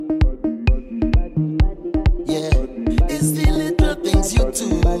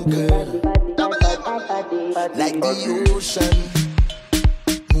like the ocean.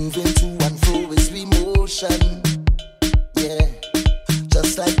 Moving to and fro is we motion. Yeah,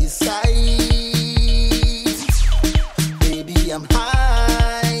 just like the sky. Baby, I'm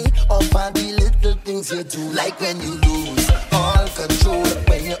high off all the little things you do. Like when you lose all control,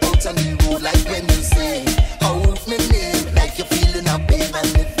 when you're out on the road. Like when you say, out my name, like you're feeling a pain.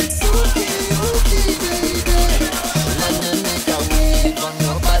 And if it's okay, okay, baby, let me make a wave on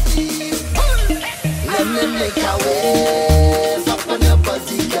your body. Let me make a wave up on your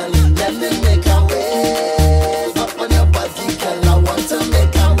body, girl. Let me make a wave up on your body, girl. I want to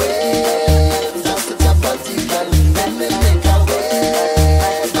make a wave just with your body, girl. Let me make a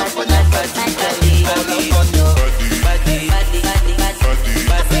wave up on your body, girl. All up on your body, body, body, body,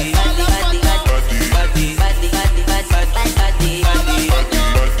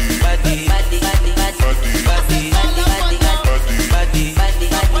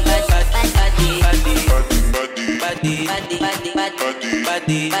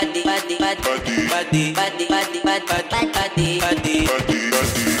 body, body, body, body,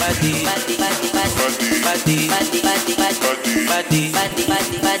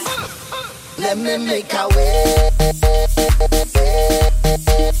 let me make a way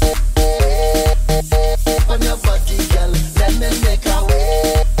on your body, girl. Let me make a way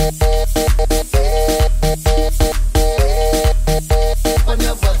on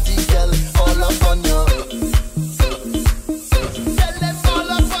your body, girl. All up on your.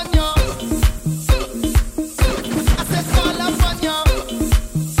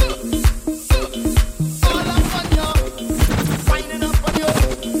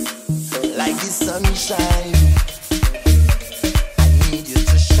 Sunshine, I need you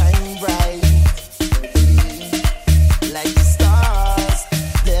to shine bright, like the stars,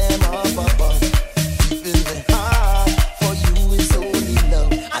 them up above. Deep in the heart, for you is only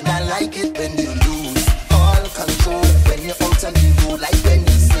love. And I like it when you lose all control, when you're out on the road. Like when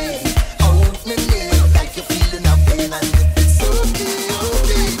you say, out my name, like you're feeling a pain. And if it's okay,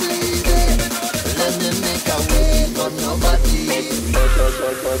 okay, baby, let me make a wave on your body.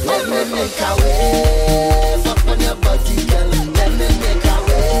 Let me make a wave up on your body, girl. Let me make a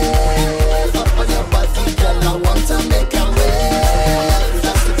wave up on your body, girl. I want to make a wave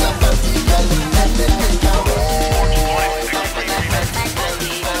just with your body, girl. Let me make a wave up on your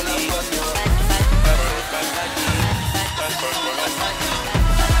body,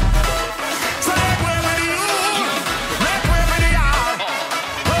 So let way with you, let way with the yard.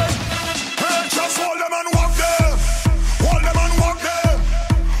 Hey, just hold them and walk there. Hold them and walk there.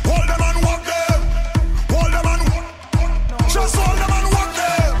 Hold them and walk there. Hold them and walk. Just hold them and walk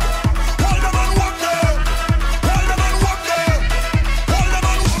there. Hold them and walk there. Hold them and walk there. Hold them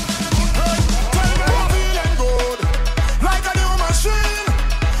and walk. Tell me I'm feeling good, like a new machine,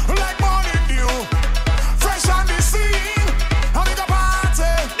 like morning dew, fresh on the scene. Having a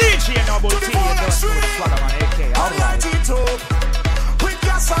party. DJ Nobul, To the ball and street, I light it up with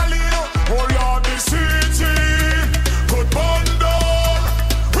gasoline. Oh Lord, the city could burn down.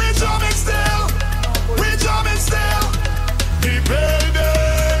 We jamming still, we jamming still. The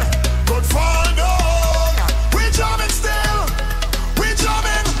building could fall down. We jamming still, we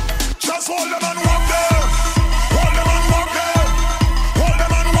jamming. Just hold them and walk there. Hold them and walk there. Hold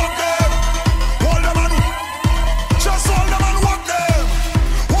them and walk there. Hold them and just hold them and walk there.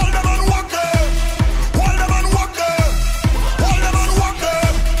 Hold them and walk there. Hold them and walk there. Hold them and walk there.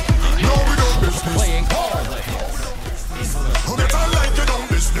 No, we don't business. Who get on like you don't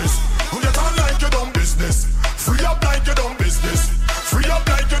business? Who get on like you don't business? Free up like you don't business. Free up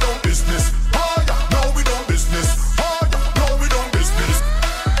like you don't business. Oh yeah, no we don't business. Oh yeah, no we don't business.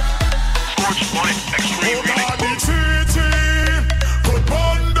 Oh God, the city could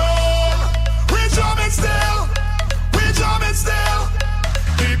burn down. We jamming still. We jamming still.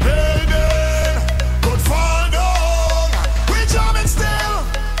 The building could fall down. We jamming still.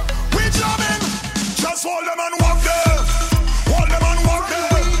 We jamming. Just hold them and walk there. Hold them and walk there.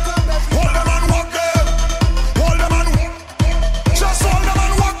 Hold them and walk there. Hold them and walk. Just hold them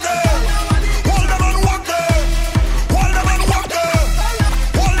and walk there. Hold them and walk there. Hold them and walk there.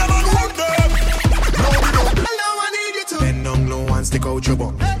 Hold them and walk there. No, we don't. Now I need you to bend down low and stick out your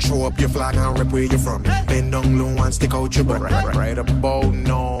bum. Show up your flag and rep where you're from. Bend down low and stick out your bum. Right about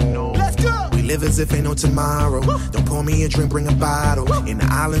now. Let's go. We live as if ain't no tomorrow. Don't pour me a drink, bring a bottle. In the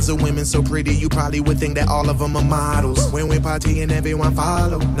islands of women so pretty, you probably would think that all of them are models. When we party and everyone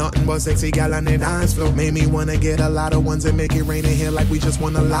follow, nothing but sexy gal on the dance floor. Made me wanna get a lot of ones and make it rain in here like we just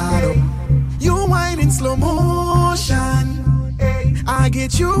won a lotto. You whine in slow motion, I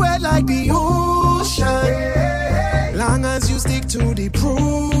get you wet like the ocean. Long as you stick to the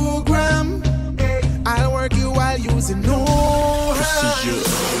program, I'll work to know her.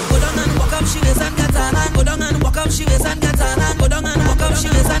 Go down and walk up, she is and get on and go down and walk up, she is and get on and go down and walk up, she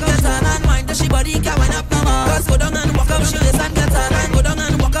is and get on and mind that she body can wind up no more. Cause go down and walk up, she is and get on and go down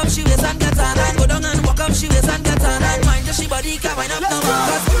and walk up, she is and get on and go down and walk up, she is and get on and mind that she body can wind up no more.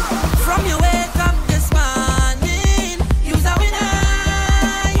 Cause from your wake up this morning, you's a winner.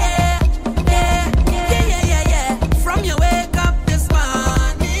 From your wake up this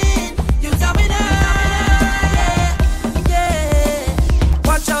morning, you's a winner.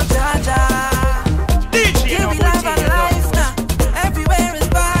 Watch out, Jaja. Here we live our lives now. Everywhere is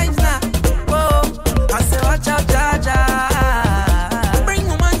vibes now. Whoa, I say watch out, Jaja. Bring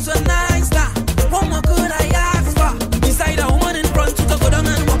woman so nice now. What more could I ask for? Beside a woman in front to go down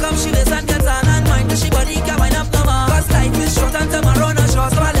and walk up, she is and get on and mind that she body can wind up no more. Cause life is short and tomorrow no sure,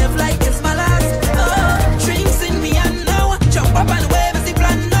 so I live like it's my last. Drinks in me and now, jump up and wave is the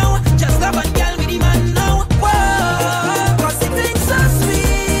plan now. Just love and girl with the man now. Whoa, cause it tastes so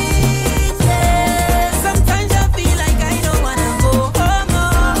sweet, yeah. Sometimes I feel like I don't wanna go home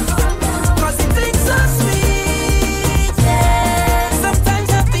more. Cause it tastes so sweet, yeah. Sometimes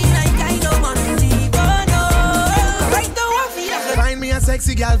I feel like I don't wanna leave, oh no. Right now I feel like Find me a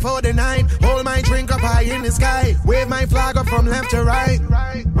sexy gal for the night. Hold my drink up high in the sky. Wave my flag up from left to right.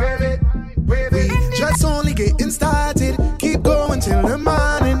 Wave it, wave it. We just only getting started. Keep going till the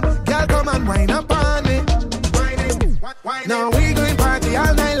morning. Girl, come and wind up on it. Now we going party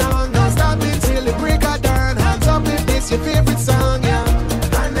all night long. Don't stop until the break of dawn. Hands up if this your favorite song, yeah.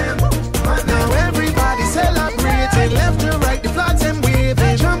 And then, now everybody celebrating. Left to right, the flags and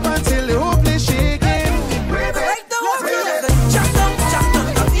waving. Jump until the whole place shaking. Wave it. right now I feel like a jump down,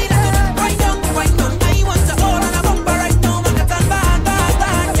 I feel like a wind down. I want to hold on a bumper right now. I can bad,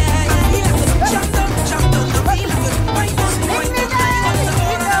 yeah. I feel like a jump down, I feel like a wind down. I want to hold on a bumper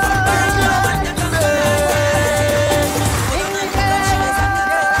right now. I can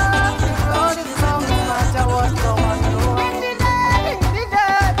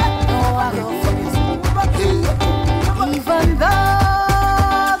Even though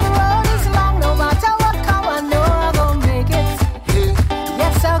the road is long, no matter what come, I know I'm gonna make it.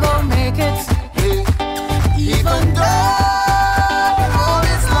 Yes, I'm gonna make it. Even though the road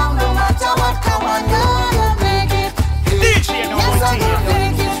is long, no matter what come, I know I'm gonna make it. Yes, I'm gonna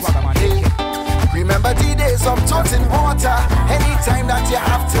make it. Remember the days of toting water, anytime that you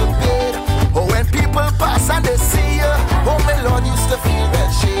have to bid. Or when people pass and they see you, oh my Lord, used to feel that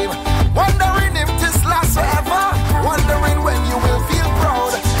shame. Wondering if this lasts forever, wondering when you will feel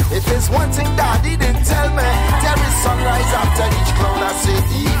proud. If there's one thing Daddy didn't tell me, there is sunrise after each cloud. I say,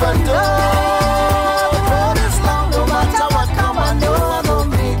 even though the road is long, no matter what come, I know I'm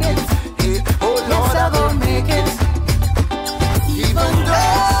gonna make it. Oh Lord, I'm gonna make it. Even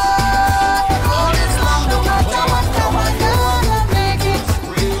though the road is long, no matter what come, I know I'm gonna make it.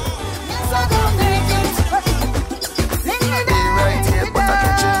 Yes, I'm gonna make it. Be right here, but I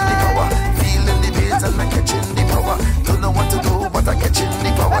catching the power. Feeling the beat and I catching the power. Don't know what to do, but I catching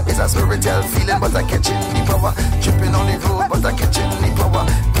the power. It's a spiritual feeling, but I catching the power. Tripping on the road, but I catching the power.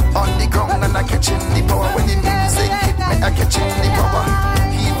 On the ground and I catching the power. When the music hit me, I catching the power.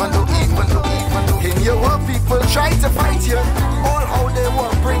 Even though, in your world, people try to fight you. All how they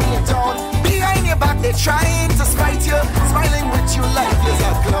will bring you down. Behind your back, they trying to spite you. Smiling with you like you're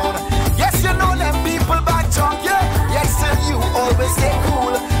a clown. Yes, you know them people back talk you. Yes, still you always stay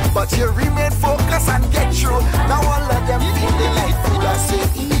cool. But you remain focused and get through. Now all of them feel they like fool. I say,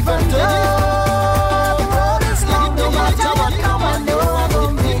 even though the road is long, no matter what come, I know I'm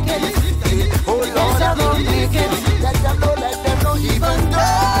gonna make it. Oh Lord, I'm gonna make it. Let them know, even though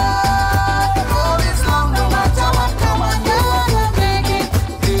the road is long, no matter what come, I know I'm gonna make it.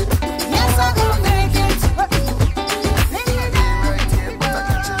 Yes, I'm gonna make it.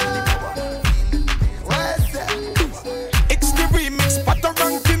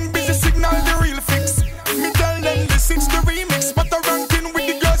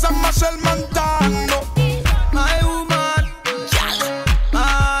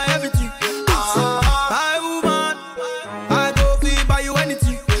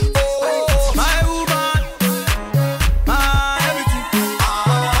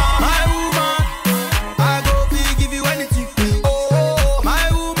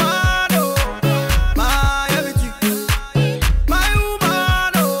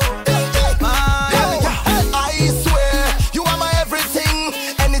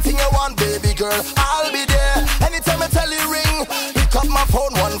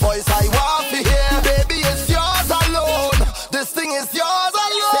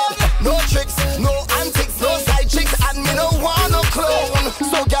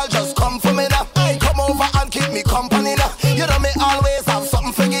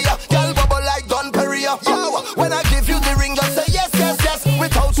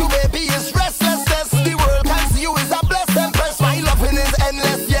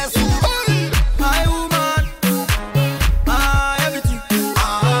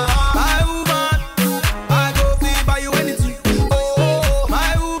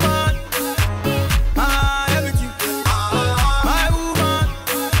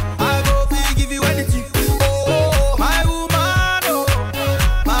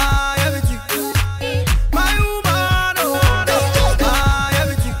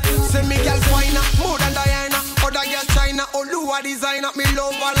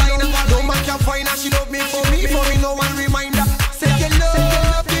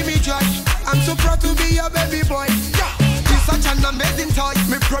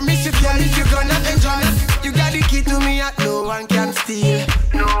 Promise you, girl, if you're gonna enjoy, you got the key to me that no one can steal.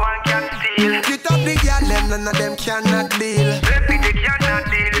 No one can steal. Get up the girl, them none of them cannot deal. Baby, they cannot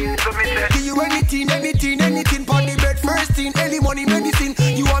deal. So me say, give you anything, for the bed first thing, any money, medicine.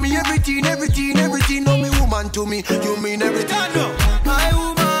 You want me everything. No me woman to me, you mean everything. My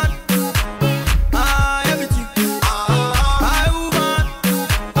woman, everything. My woman,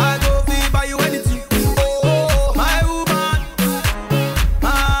 I go be buy you anything. Oh, my woman,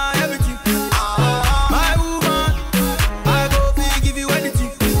 everything. My woman, I go be give you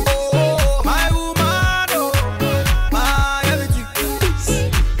anything. Oh, my woman, everything.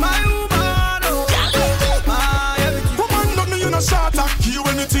 My woman, everything. Woman, don't know you no shorter. Give you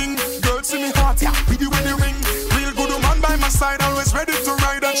anything. Girl, see me hot, yeah. With you in the ring. Real good woman by my side, always ready to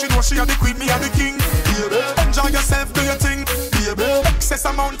ride. And she know she are the queen, me are the king. Baby, enjoy yourself, do your thing. Baby, excess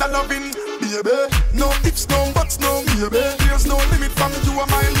amount of loving. Baby, no ifs, no buts, no baby. There's no limit from you are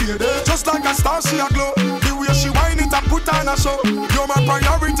my lady. Just like a star, she a glow. The way she whine it and put on a show. You're my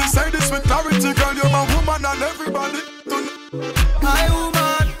priority, say this with clarity, girl. You're my woman and everybody. My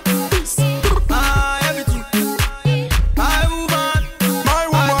woman, everything. My woman, My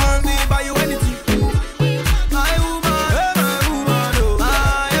woman, I go buy you anything. My woman,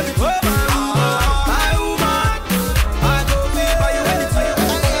 everything. My woman, I go buy you anything.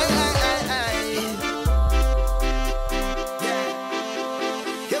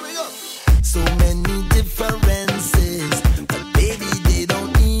 Here we go. So many differences, but baby, they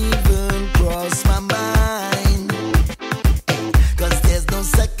don't even cross my mind. 'Cause there's no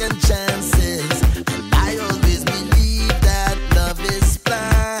second chances, and I always believe that love is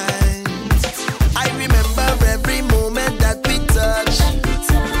blind. I remember every moment that we touch,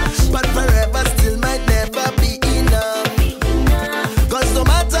 but forever still might never be enough. 'Cause no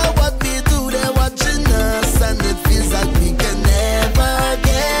matter what we do, they're watching us, and it feels like we can never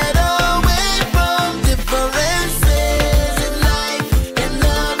get away from differences in life, in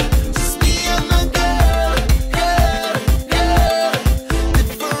love. Just me and my girl.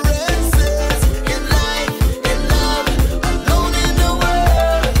 Differences in life, in love, alone in the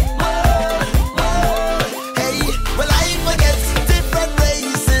world. Hey, well, I forget different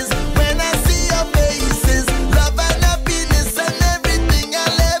races when I see your faces. Love and happiness and everything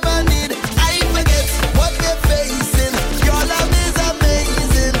I'll ever need. I forget what we're facing. Your love is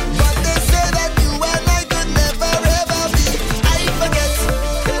amazing, but they say that you and I could never ever be. I forget.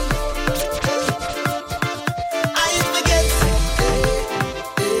 I forget.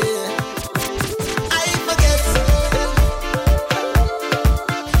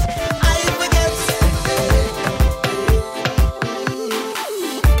 I forget.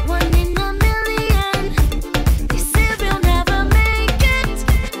 One in a million. They say we'll never make it.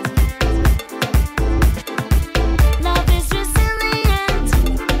 Love is resilient,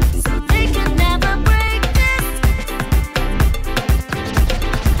 so they can never break it.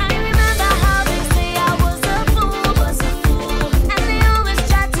 I remember how they say I was a fool, and they always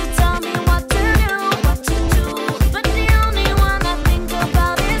tried to tell me what to do. But the only one I think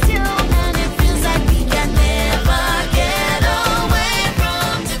about is you, and it feels like we can never get away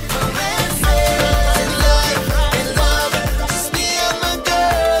from differences In life, in love, just me and my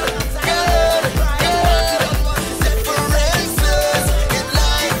girl. Differences in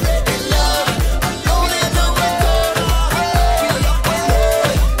life, in love, alone in the world.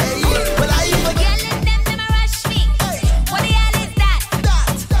 Hey, well, I forget. Yelling them a rush me. What the hell is that?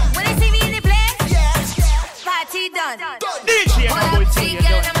 When they see me in the place, party done. DJ Nobul, See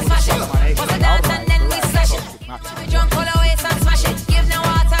girl, them a smash it. Bust a dance and then we slash it. We drunk all the waist and smash it. Give no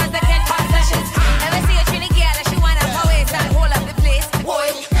water they can pass sessions. Never see a trini girl that she wind up her waist and hold up the place. And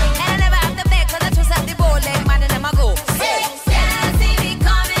I never have to beg 'cause I twist up the bowl leg man and them a go. They see me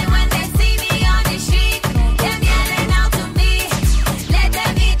coming when they see me on the street. Them yelling out to me. Let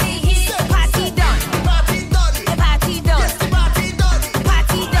them eat the heat. Party done. Party done. The party done. Yes, the party done.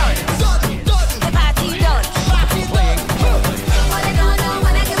 Party done. Done, done. The party done. Party done. All they don't know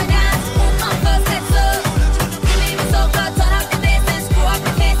when I give a dance. My first get slow. You make me so good. Turn up the bass and screw up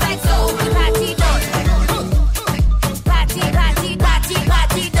the place like so. The party done. Party, party, party,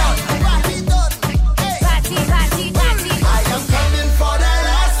 party done. Party done. Hey. Party, party, party. I am coming for that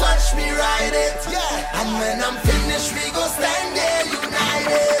ass, watch me ride it. Yeah. And when I'm finished, we go stand there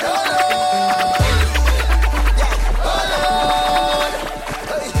united. Oh Lord. Yeah. Oh Lord.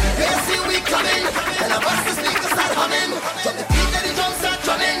 Hey. They see we coming, and I bust the speakers start humming. From the beat that the drums start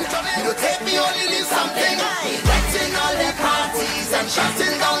drumming. You don't take me, only leave something. Wrecking all the parties and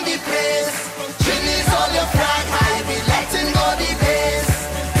shutting down the place. Trini's all your flag high, we letting go the pace.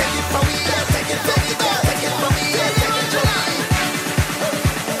 Take it from me, yeah, take it from me, yeah, take it from me, yeah, take it from me.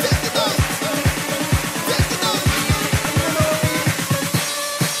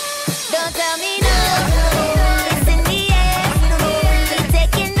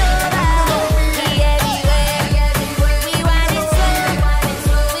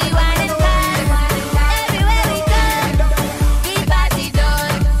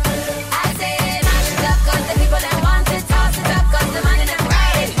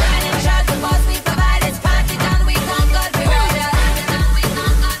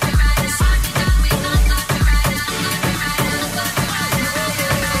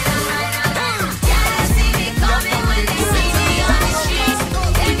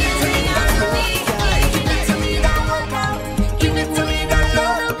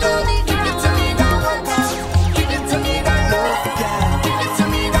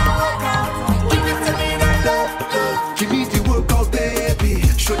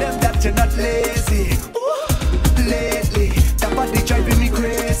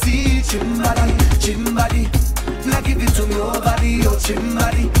 chimbadi, chimbadi. Now give it to me, oh body, oh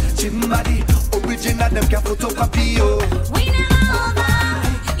chimbadi, chimbadi. Original them can photocopy, oh. We never over,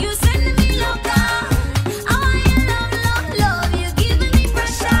 you send me loca. I want your love, love, love. You giving me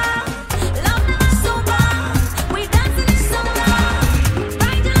pressure. Love never sober. We dancing in summer.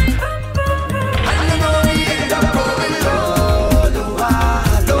 Right like boom, boom, boom. And you know we end up going low, low,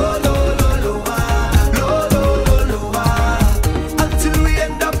 low, low, low, low, low, low, low, low, until we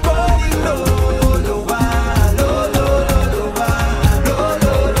end up going low, low, low, low, low, low,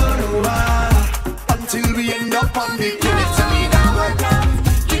 low, low, low, until we end up on the. Give it to me that one,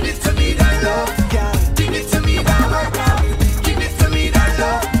 give it to me that love, yeah. Give it to me that one, give it to me that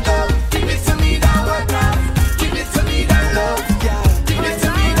love, love. Give it to me that one, give it to me that love, yeah. Give it to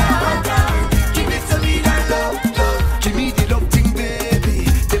me that one, give it to me that love, love. Give me the love thing, baby.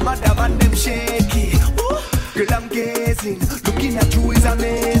 The madam and them shaky. Ooh, girl, I'm gazing. Looking at you is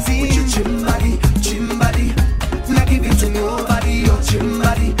amazing. With your chimbadi, chimbadi. Now give it to nobody, oh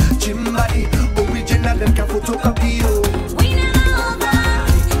chimbadi, chimbadi. Original them can photocopy, oh. We never over,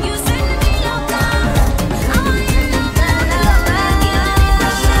 you send me loca. I want your love, love, love. You giving me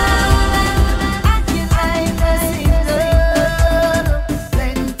pressure. Acting like a single.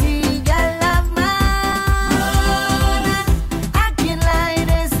 Plenty gal of mine. Acting like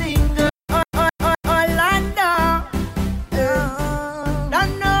a single. Orlando.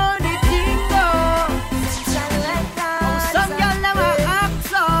 Don't know the jingo. Some gal never act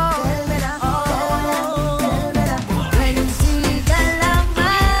so. Plenty gal of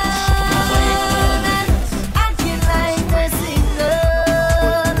mine. Acting like a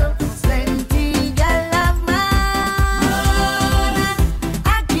single. Plenty gal of mine.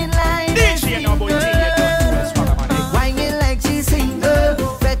 Acting like a single. Whining like she's single,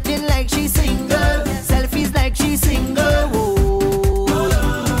 fretting like she's single, selfies like she's single,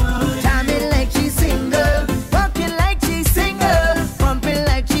 charming like she's single, walking like she's single, pumping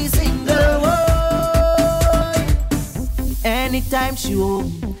like she's single. Anytime she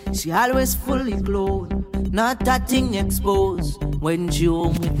home, she always fully clothed, not a thing exposed. When she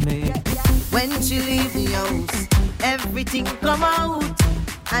home with me, when she leave the house, everything come out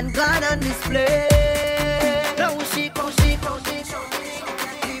and gone on display. Now she come, even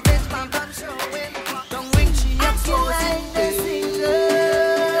my bum showing. Don't ring, she exposing the single.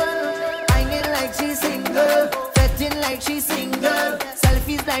 Hanging like she's single, fretting like she's single,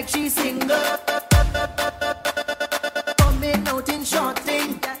 selfies like she's single. Coming out in short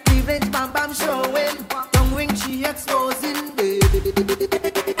thing, even bam bam showing. Don't ring, she exposing.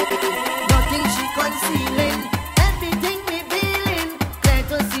 Nothing she concealing, everything revealing. Clear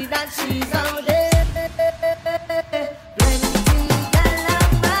to see that she's out there. Plenty gal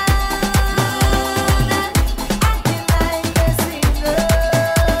of mine, acting like a single.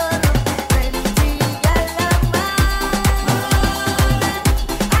 Plenty gal of mine,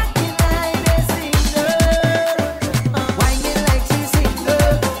 acting like a single. Whining like she's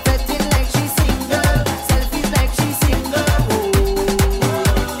single, fretting like she's single, selfies like she's single,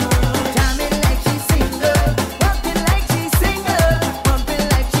 charming like she's single, walking like she's single, pumping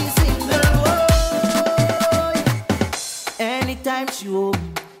like she's single. Anytime she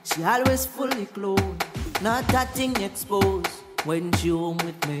home, she always fully clothed, not a thing exposed. When she home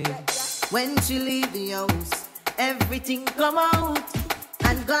with me, when she leave the house, everything come out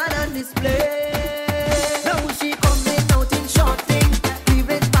and gone on display. Now she coming out in short thing,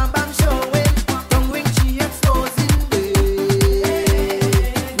 even bam bam showing. Don't ring, she exposing.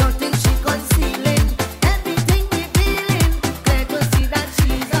 Nothing she concealing, everything revealing. Clear to see that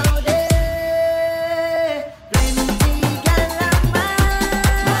she's out there. Plenty gal of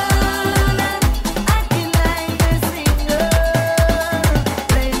mine, acting like a single.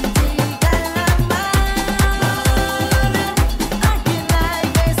 Plenty gal of mine, acting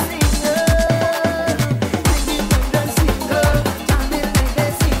like a single.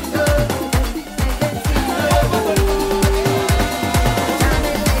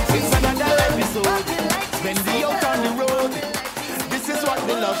 It's another episode. When we out on the road, this is what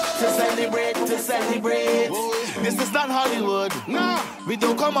we love to celebrate, to celebrate. This is not Hollywood. No, we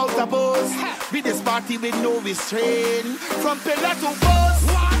don't come out to pose. We this party with no restraint. From pillar to post,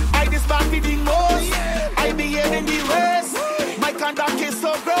 I this party the most. I be here in the west. My conduct is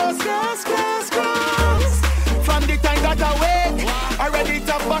so gross, gross, gross, gross. From the time that I wake, I ready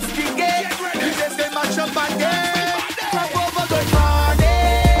to bust the gate. We just say mash up my day. Come over, good morning.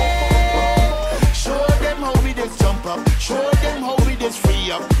 Show them how we just jump up. Show them how we just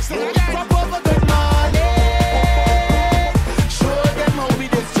free up. Come over, good morning. Show them how we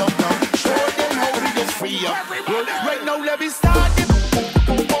just jump up. Show them how we just free up. Right now, let me start it.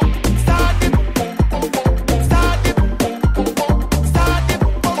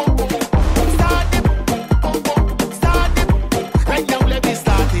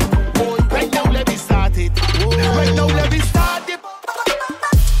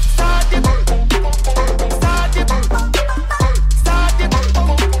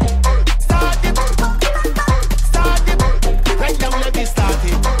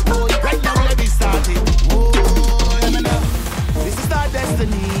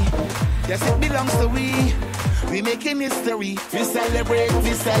 Yes, it belongs to we. We making history. We celebrate,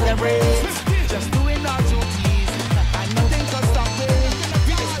 we celebrate. Just doing our duties. And nothing can stop it.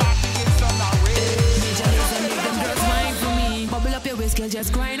 We just back against on our way. Just wine for me. Bubble up your waist, girl,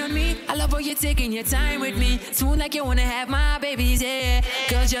 just grind on me. I love how you're taking your time with me. Soon like you wanna have my babies, yeah.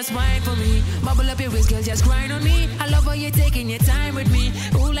 Girl, just wine for me. Bubble up your waist, girl, just grind on me. I love how you're taking your time with me.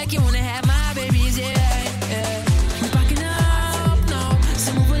 Ooh, like you wanna have my babies, yeah. Yeah. We're backing up now,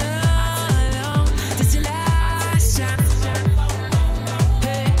 so move it along. This your last chance.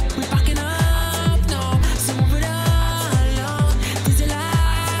 Hey, we're backing up now, so move it along. This your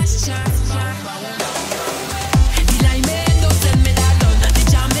last chance. The liming, don't tell me that done. The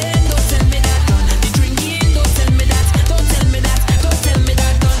jamming, don't tell me that done. The drinking, don't tell me that. Don't tell me that. Don't tell me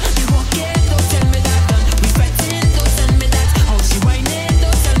that done. The walking, don't tell me that done. We fighting, don't tell me that. How she whining,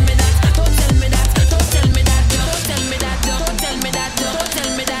 don't tell me that. Don't tell me that. Don't tell me that. Don't tell me that. Don't tell me that.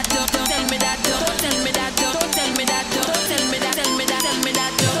 Don't tell me that. Don't tell me that. Don't tell me that. Don't tell me that. Don't tell me that. Tell me that. Tell me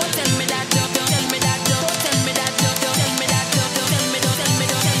that. Don't tell me that. Don't tell me that. Don't tell me that. Don't tell me that. Don't tell me. Don't tell me.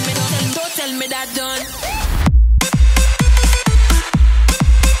 Don't tell me. Don't tell me that done.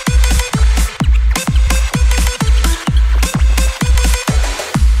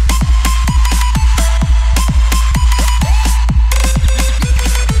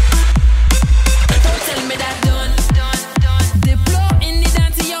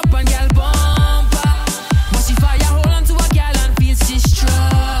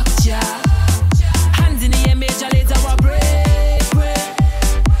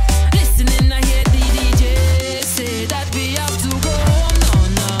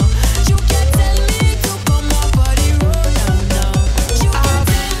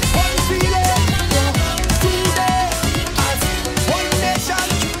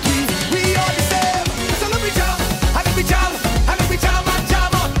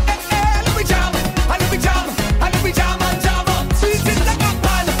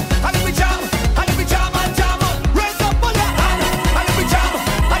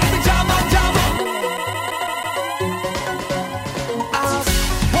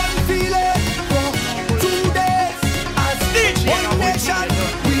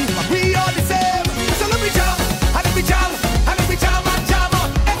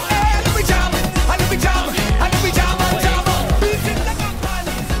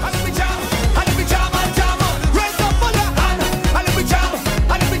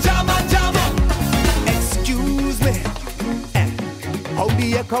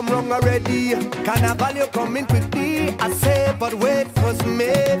 Come wrong already. Carnival, you coming quickly. I say, but wait, cause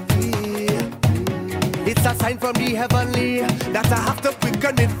maybe it's a sign from the heavenly that I have to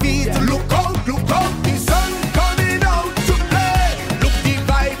quicken it feet. Look out, the sun coming out to play. Look, the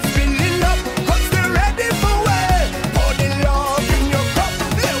vibes filling up, cause they're ready for way. Pour the love in your cup,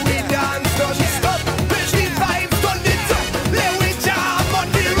 let we dance, don't stop. Bitch, the vibes turn it up, let we jam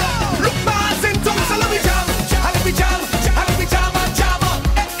on the road. Look, mass and tongues, so let me jam, and let me jam, and let me jam and jam.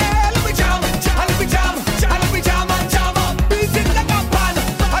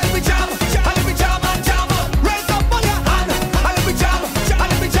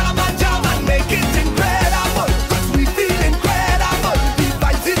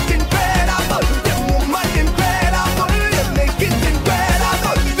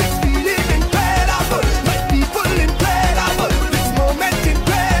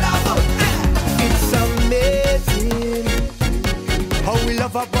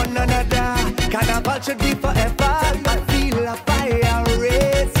 Carnival should be forever. I feel a fire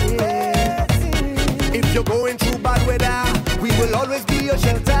racing. If you're going through bad weather, we will always be your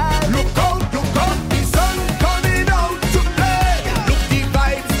shelter. Look out, the sun coming out to play. Look, the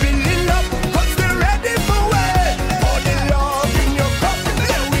vibes filling up, cause they're ready for way. Pour the love in your cup,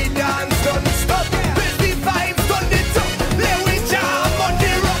 let we dance, don't stop. With the vibes, turn it up, let we jam on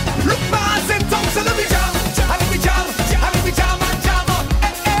the rock. Look, mass and tongues, so let me jam, and let me jam, and let me jam and jam up.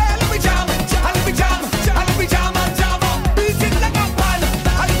 Let me jam.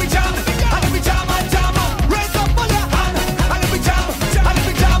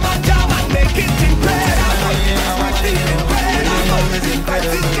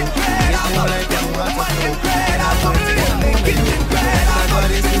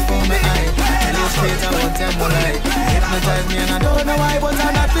 Hypnotize me and I don't know why, but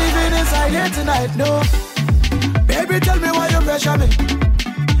I'm not leaving inside here tonight, no. Baby, tell me why you pressure me.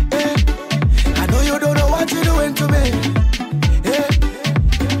 I know you don't know what you're doing to me.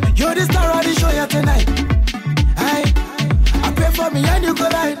 You're the star of the show here tonight. I pray for me and you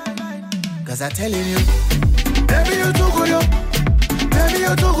collide. Cause I'm telling you, baby, you too good, yo. Baby,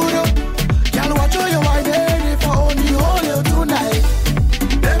 you too good, yo. Girl, watch how you whining if I only hold you tonight.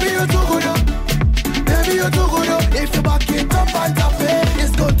 Baby, you too good, yo.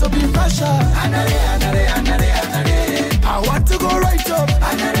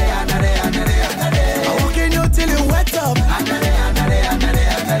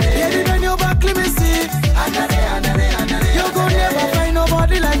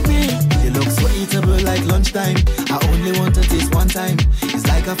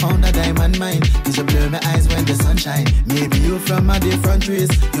 sunshine. Maybe you from a different race.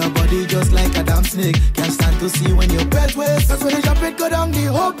 Your body just like a damn snake. Can't stand to see when your belt waist. That's when you jump it, go down the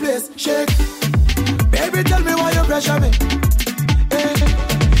whole place. Shake. Baby, tell me why you pressure me.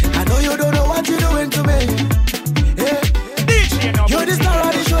 I know you don't know what you're doing to me. You're the star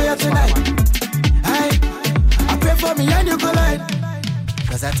of the show here tonight. I pray for me and you collide.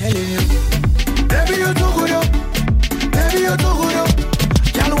 Cause I'm telling you, baby, you're too good, yo. Baby, you're too good, yo.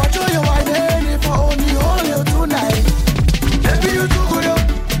 Girl, watch how you whining if I only hold you tonight. Baby, you're too good, yo.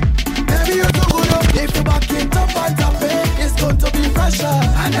 Baby, you're too good, yo. If you back it up and tap it, it's going to be fresher.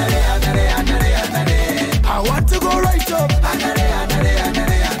 Andare. I want to go right up. Andare.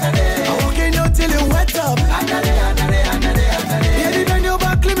 I walk in you till you wet up. Andare. Baby, bend your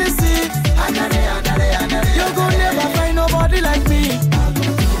back, let me see. Andare. You gon' never find nobody like me.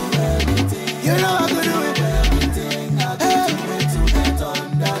 You know I could do it.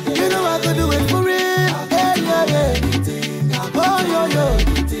 You know I could do it for real. Hey, yeah. Oh, yo.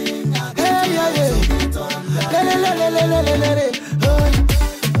 Hey, yeah. Oh.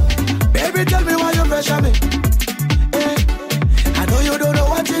 Baby, tell me why you pressure me. I know you don't know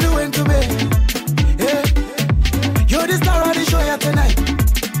what you're doing to me. You're the star of the show here tonight.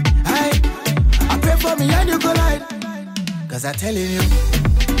 I pray for me and you collide. Cause I'm telling you,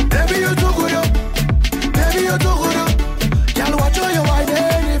 baby, you're too good, yo. Baby, you're too good, yo. Girl, watch how you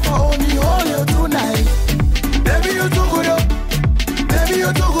whining if I only hold you tonight. Baby, you're too good, yo. Baby,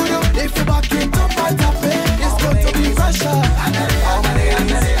 you're too good, yo. If you back it up and tap it, it's going to be fresher.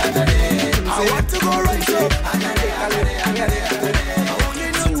 I want to go right up.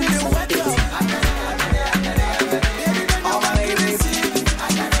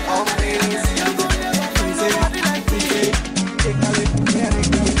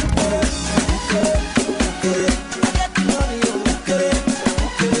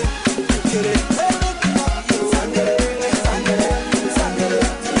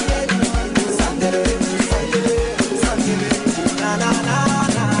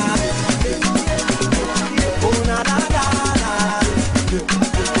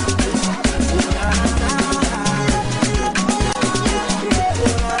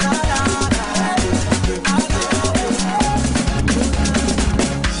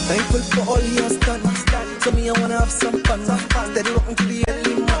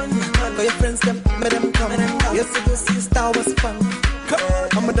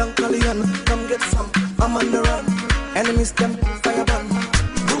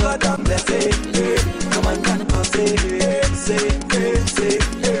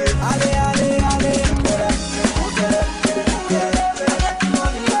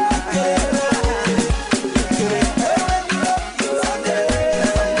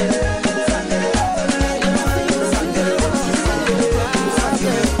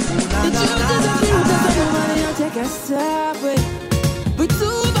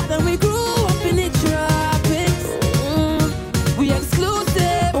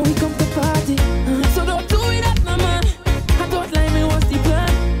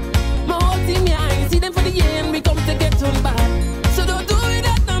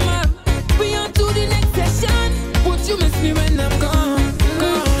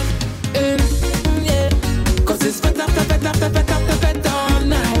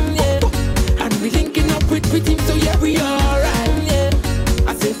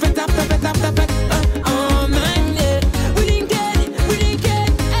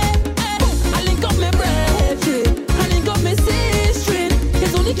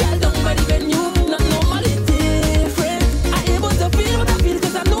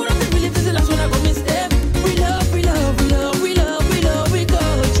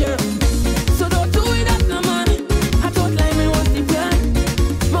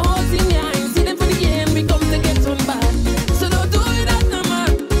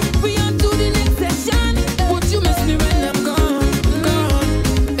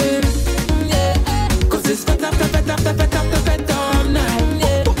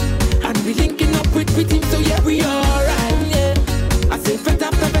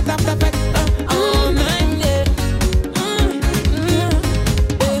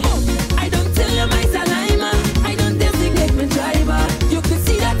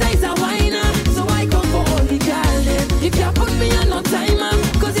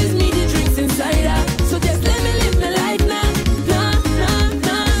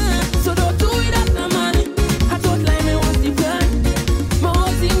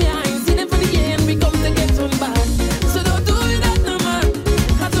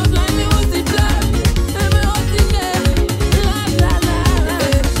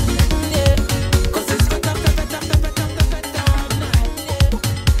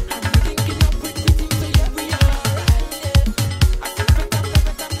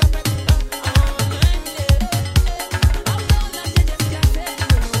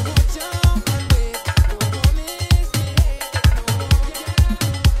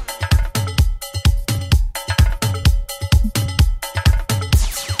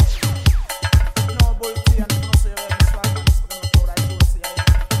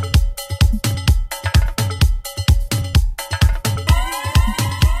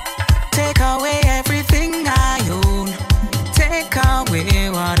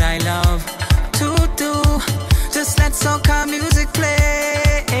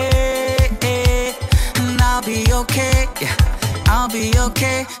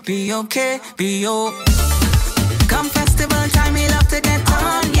 be okay, be okay. Come festival time, we love to get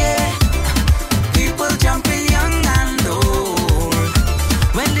on, yeah. People jumping young and old.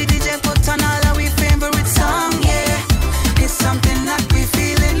 When the DJ put on all our favorite song, yeah. It's something that we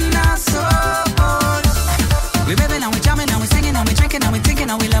feel in our soul. We raving and we jamming and we singing and we drinking and we thinking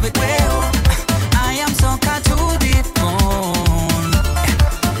and we love it well. I am soca to the bone.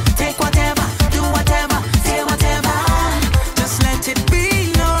 Take whatever, do whatever, say whatever. Just let it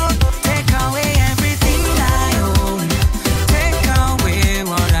be known. Take away everything I own. Take away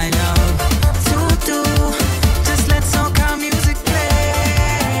what I love to do. Just let soca music play.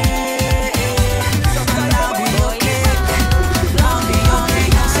 And I'll be okay. I'll be okay.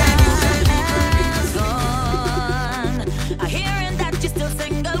 You said you gone. I hearing that you're still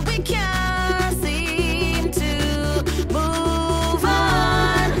single. We can't seem to move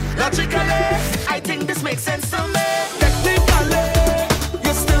on. Logically, I think this makes sense to me. Technically,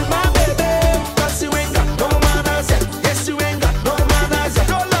 you're still my baby. Cause you ain't got no manners yet. Yes, you ain't got no manners yet.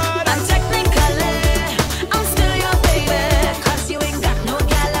 Oh Lord. And technically, I'm still your baby. Cause you ain't got no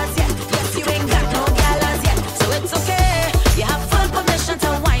galas yet. Yes, you ain't got no galas yet. So it's okay. You have full permission to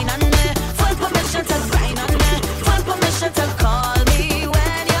whine on me. Full permission to grind on me. Full permission to call me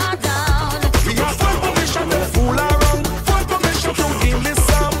when you're down. We have full permission to fool around. Full permission to give this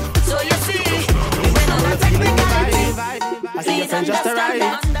some. So you see, even on the technicality, I see your friend just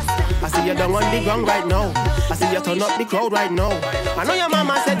arrived. I see you down on the ground right now. I see you turn up the crowd right now. I know your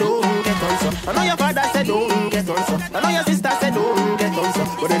mama said don't get on so. I know your father said don't get on so. I know your sister said don't get on so.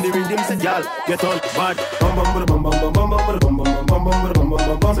 But then the rhythm said y'all get on bad. Bum bum bum bum bum bum bum bum bum bum bum bum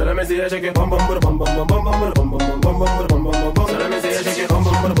bum bum. So let me see you shake it. Bum bum bum bum bum bum bum bum bum bum bum bum bum. So let me see you shake it. Bum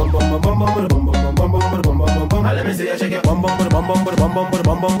bum bum bum bum bum bum bum bum bum bum bum bum. Let me see you shake it. Bum bum bum bum bum bum bum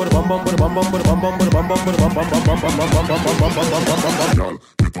bum bum bum bum bum bum bum bum bum bum bum.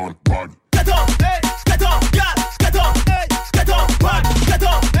 Get on bad. Get up, hey, get up, girl, get up, hey, get up, bad, get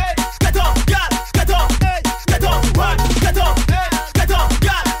up, hey, get up, girl, get up, hey, get up, bad, get up, hey, get up,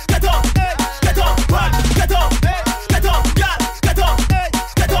 girl, get up, hey, get up, bad, get up, hey, get up, girl, get up, hey,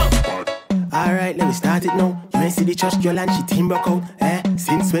 get up. Alright, let me start it now. You ain't see the church girl and she team broke out, eh?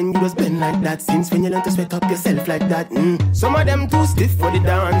 Since when you was been like that? Since when you learned to sweat up yourself like that? Some of them too stiff for the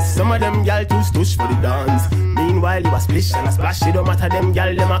dance. Some of them y'all too stush for the dance. Meanwhile you a splish and a splash. It don't matter them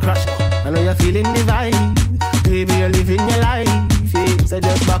y'all them a crash. I know you're feeling the vibe. Baby you're living your life, yeah. So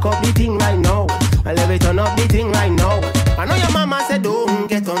just back up the thing right now. I love it, turn up the thing right now. I know your mama said don't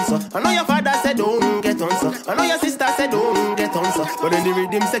get on so. I know your father said don't get on so. I know your sister said don't get on so. But then the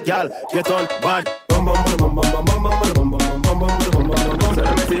rhythm said y'all get on bad. Bum bum bum bum bum bum bum bum bum bum bum bum bum bum. So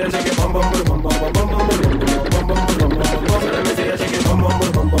let me see you shake it. Bum bum bum bum bum bum bum bum bum bum bum. So let me see you shake it. Bum bum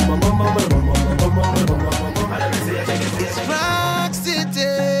bum bum bum bum bum bum bum bum. Let me see you shake it. It's Rock City.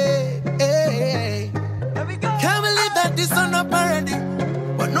 Can't believe that this sun up already,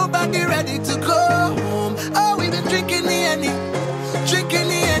 but nobody ready to go home. Oh, we've been drinking the Henny, drinking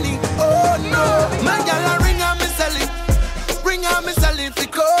the Henny. Oh no, my gal ring on me selling, fi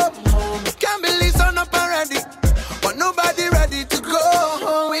come home. Can't believe sun up already, but nobody ready to go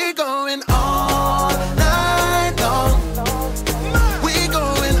home. We going all night long. We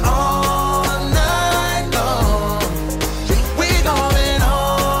going all night long. We going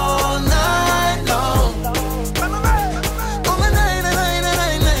all night long. All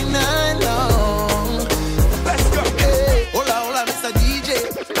night long. Let's go. Hey, hola, Mr. DJ.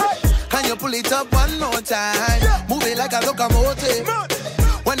 Can you pull it up one more time? Move it like a locomotive.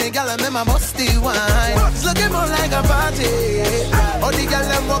 When the gal them my musty wine, it's looking more like a party. All the gal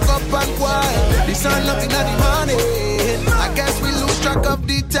them walk up and quiet. The sun up in the morning. I guess we lose track of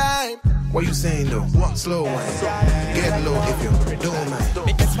the time. What you saying though? What? Slow wine. Get low if you don't mind.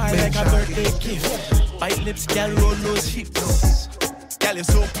 Make it smile like a birthday gift. Bite lips, gal roll those hips. Gal you're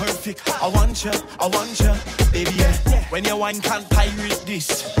so perfect. I want you, baby. Yeah. When your wine can't pirate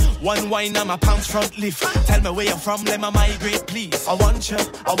this. One wine on my palms front lift. Tell me where you're from, let me migrate, please. I want you,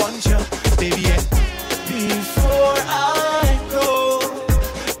 baby. Yeah. Before I go,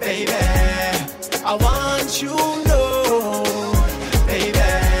 baby, I want you to know, baby,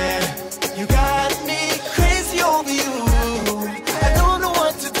 you got me crazy over you. I don't know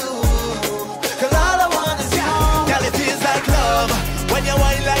what to do, 'cause all I want is you. Girl, it feels like love when you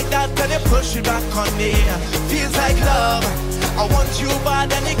whine like that and you push it back on me. Feels like love. I want you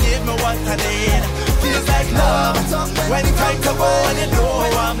bad and you give me what I need. Feels like love when you try to go and you know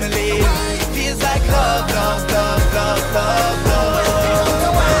I'm the lead. Feels like love.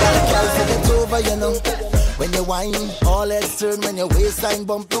 Get over, you know. When you whine, all heads turn when your waistline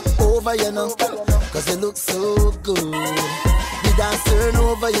bump. Look over, you know. 'Cause it looks so good. the dance turn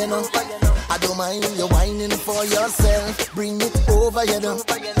over, you know. I don't mind you whining for yourself. Bring it over, you know.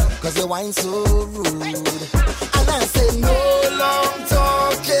 Cause you whine so rude. And I say no long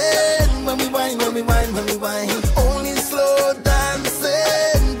talking. When we whine, when we whine, when we whine. Only slow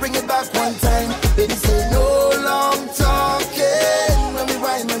dancing. Bring it back one time. Baby say no long talking. When we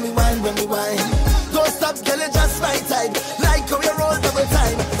whine, when we whine, when we whine. Don't stop, girl, you just right side. Like how you roll double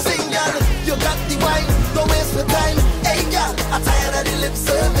time. Sing, girl, you got the wine. Don't waste the time. Hey, girl, I'm tired of the lip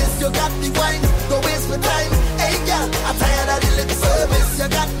service. You got the wine. Don't waste the time. Hey, girl, I'm tired of the lip service. You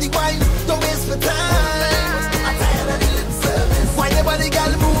got the wine. Don't waste the time. I'm tired of the lip service. Why nobody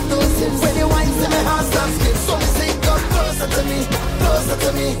girl move those hips? When you wine, see my heart start skip. So me say, come closer to me, closer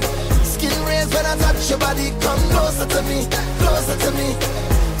to me. Skin raised when I touch your body. Come closer to me, closer to me.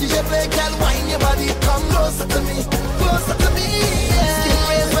 DJ play, girl, wine your body. Come closer to me, closer to me. Yeah. Skin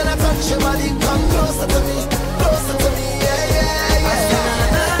raised when I touch your body. Come closer to me, closer to me. Yeah, yeah, yeah.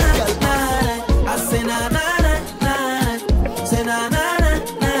 I say na na na na, say na na na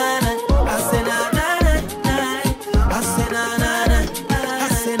na, I say na na na na, I say na na na, I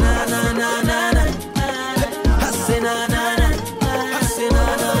say na na na na, I say na na na, I say na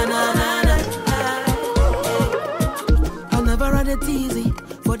na na na. I never had it easy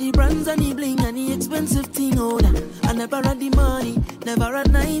for the brands and the bling and the expensive thing. Oh, I never had the money, never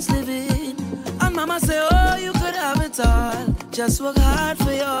had nice living. And mama say, oh, you could have it all, just work hard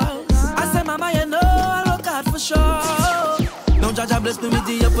for yours. I say, mama, you know I work hard for sure. Now Jaja bless me with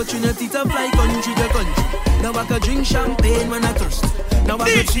the opportunity to fly country to country. Now I can drink champagne when I thirst. Now I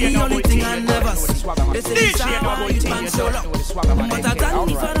can see the only thing I never see. They say the summer is man so long, but I thank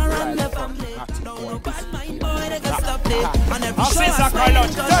me for the run the family. No, no bad mind boy, they can stop it. And every show I smile,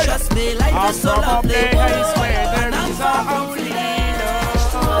 cause trust me, life is so lovely. And I'm far from free.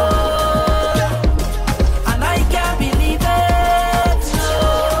 And I can't believe it.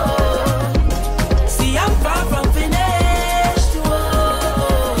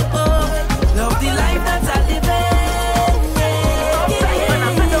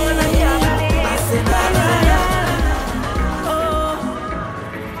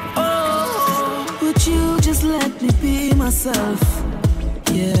 Myself,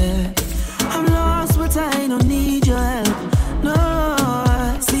 yeah, I'm lost, but I don't need your help. No,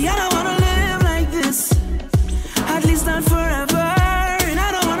 see, I don't wanna live like this, at least not forever. And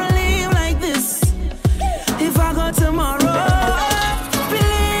I don't wanna live like this if I go tomorrow.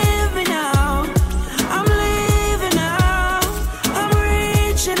 Believe me now, I'm leaving now, I'm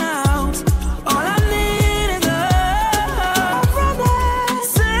reaching out. All I need is love,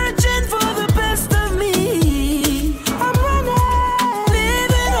 searching for the best of me.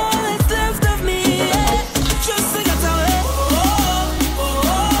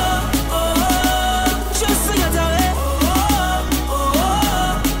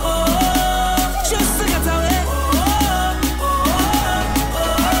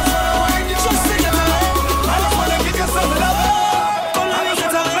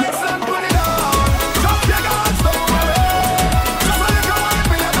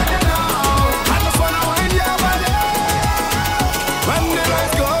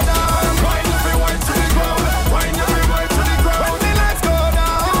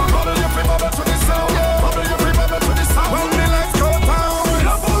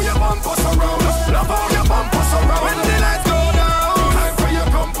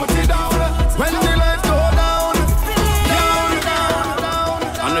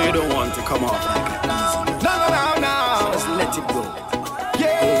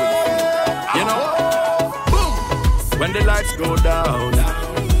 Go down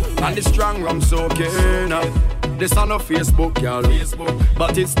and the strong rum soaking. This on a Facebook, y'all.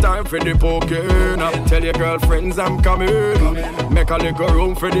 But it's time for the poking. Tell your girlfriends I'm coming. Make a little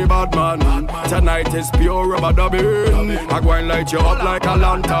room for the bad man. Tonight is pure rubber dubbing. I go and light you up like a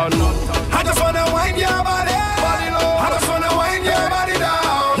lantern. I just wanna wind your body. I just wanna wind your body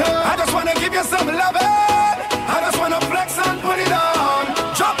down. I just wanna give you some love. I just wanna flex and put it on.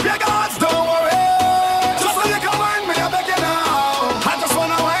 Drop your guards, don't worry.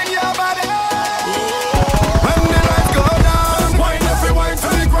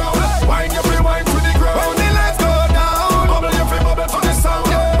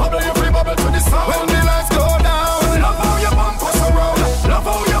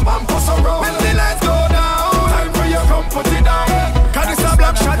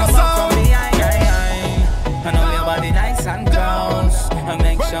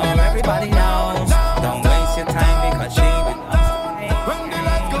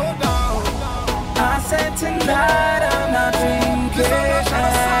 Tonight I'm not drinking,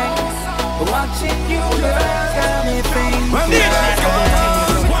 watching you, girl, got me thinking.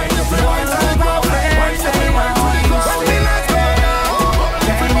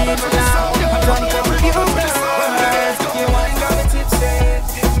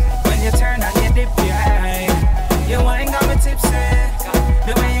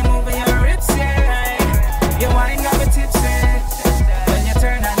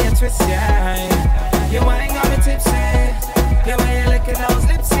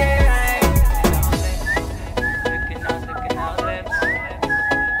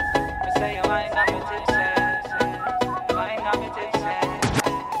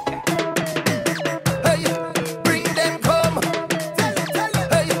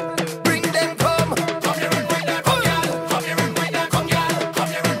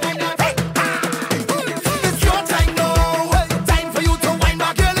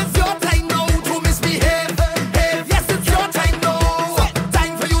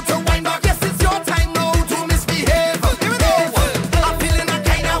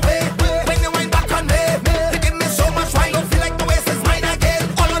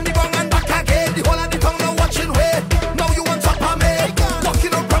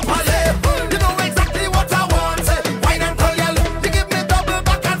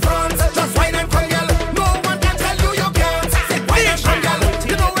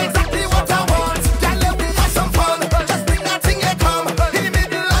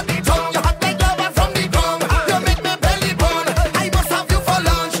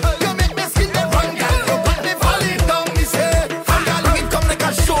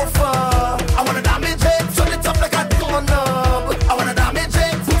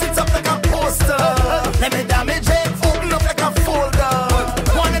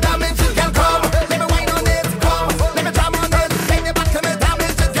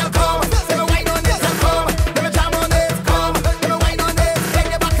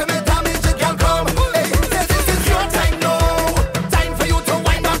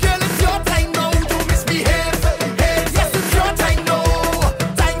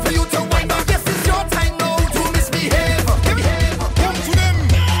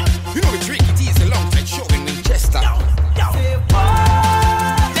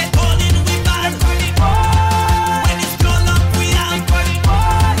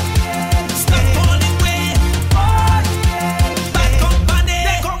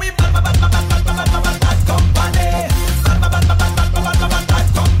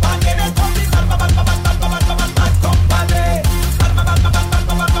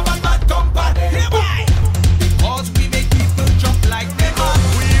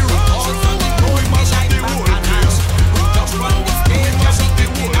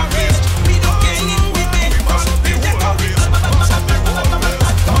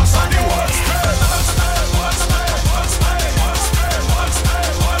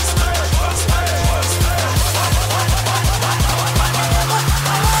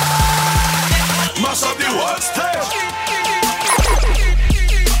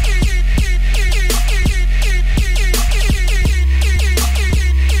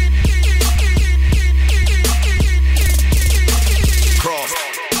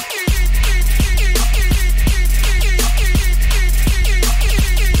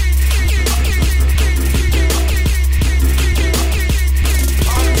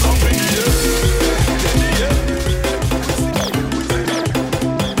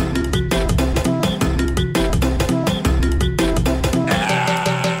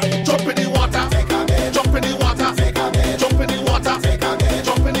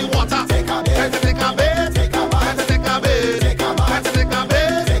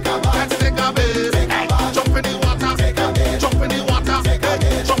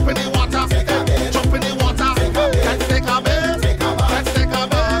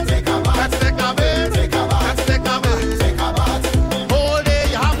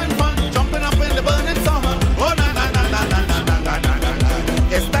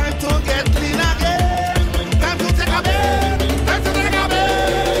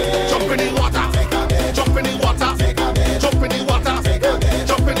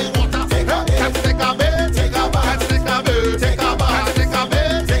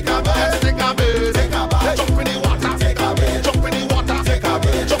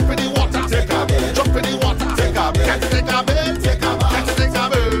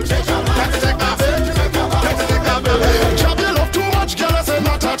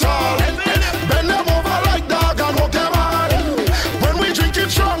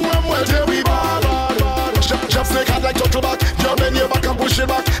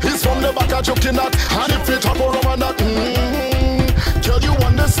 that you cannot. And if it happen over that, girl, you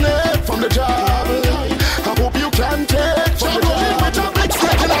want the snake from the job. I hope you can take from the job. With a big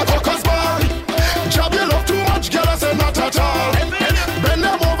snake in a caucus bar. Job you love too much, girl, I say not at all. Bend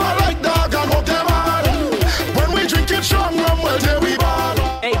them over like dog and hook them on. When we drink it strong, rum, well, there we ball.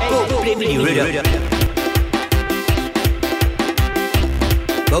 Hey, play me the radio.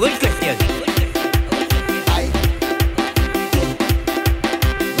 But which question?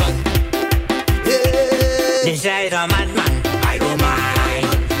 This is a madman. I don't mind.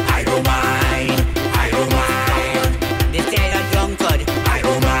 I don't mind. I don't mind. This is a drunkard. I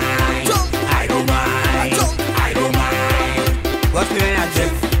don't mind. I don't mind. I don't mind. What's me when I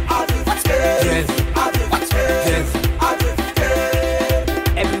drift? Drift. Drift.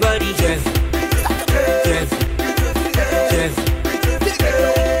 Everybody drift. Drift. Drift.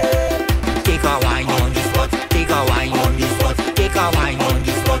 Take a wine on this spot. Take a wine on this spot. Take a wine on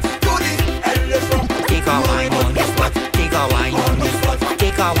this spot. Take a wine on this spot. Take a wine on this spot.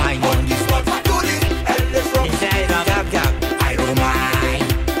 Take a wine on this spot. Inside of gap gap. I don't mind.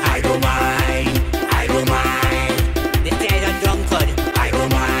 I don't mind. I don't mind. This is a drunkard. I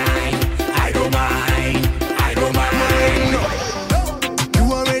don't mind. I don't mind. I don't mind. You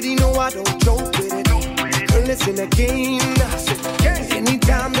already know I don't joke with it. Girl, it's in a game.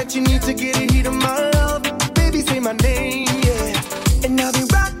 Anytime that you need to get a heat of my love, baby, say my name, yeah. And I'll be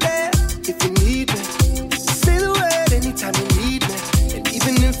right there if you need me. Say the word anytime you need me. And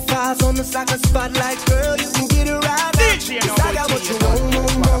even if I was on the soccer spotlight, girl, you can get it right now. 'Cause I got what you want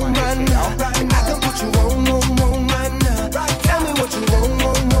right now. And I can put you on right now. Tell me what you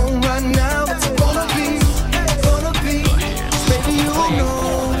want right now. What's it gonna be? Maybe you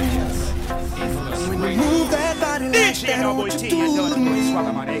know. When you move that body like that, what you do to me.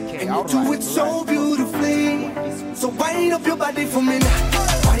 And you do it so beautifully. So wind up your body for me now.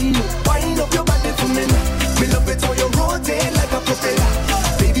 Wind up your body for me now. Me love it how you rotate like a propeller.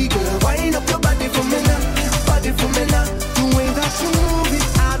 Baby girl, wind up your body for me now. Body for me now. The way that you move it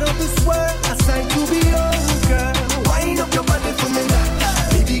out of this world. I sign to be yours, girl. Wind up your body for me now.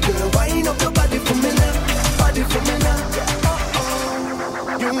 Baby girl, wind up your body for me now. Body for me now.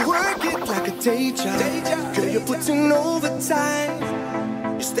 You work it like a day job. Girl, you're putting overtime.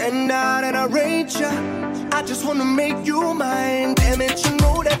 You stand out and I rate ya. I just wanna make you mine. Damn it, you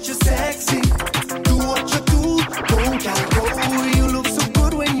know that you're sexy. Do what you do, go, gotta go. You look so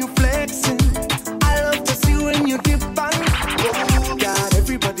good when you flexing. I love to see when you dip on. Oh, got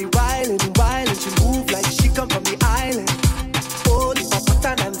everybody wildin', wildin'. She move like she come from the island. Oh, the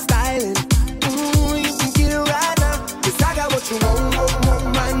pattern and styling. You can get it right now. 'Cause I got what you want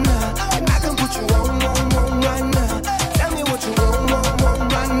right now. And I can put you on right now. Tell me what you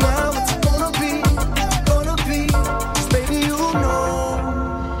want right now. What's it gonna be? 'Cause baby, you know.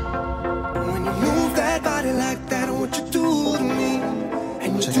 When you move that body like that, what you do to me.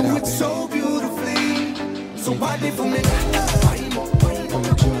 And you do it so beautifully. So body for me.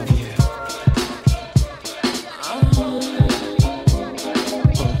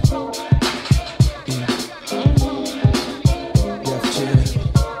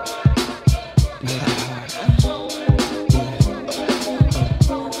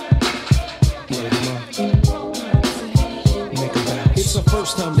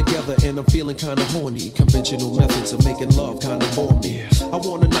 Time together and I'm feeling kinda horny. Conventional methods of making love kinda bore me. I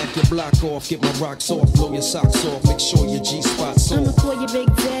wanna knock your block off, get my rocks off, blow your socks off, make sure your G-spot's I'ma off. call you Big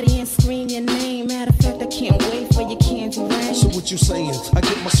Daddy and scream your name. Matter of fact, I can't wait for your candy rain. So what you saying? I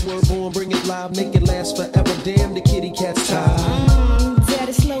get my swerve on, bring it live, make it last forever. Damn, the kitty cat's tired.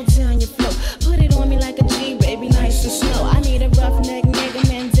 Daddy, slow down your flow. Put it on me like a G, baby, nice and slow. I need a roughneck nigga,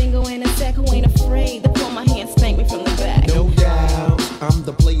 Mandingo, and a sec who ain't afraid to pull my hand, spank me from the back. No doubt, I'm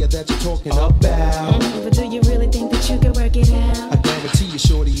the player that you're talking about. But do you really think that you can work it out? I guarantee you,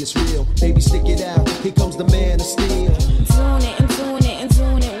 shorty, it's real. Baby, stick it out. Here comes the man of steel. Doing it and doing it and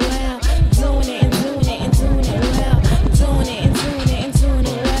doing it well. Doing it and doing it and doing it well. Doing it and doing it and doing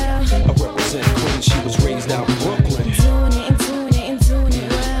it well. I represent Queens, she was raised out in Brooklyn. Doing it and doing it and doing it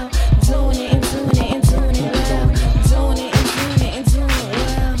well. Doing it and doing it and doing it well. Doing it and doing it and doing it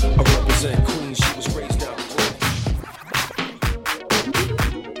well. I represent Queens, she was raised out in Brooklyn.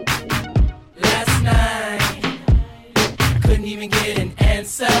 Last night, I couldn't even get an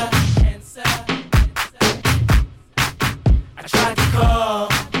answer. I tried to call,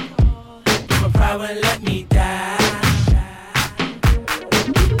 but my pride wouldn't let me die.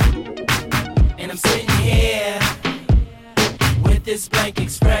 And I'm sitting here with this blank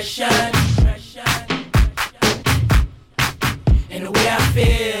expression. And the way I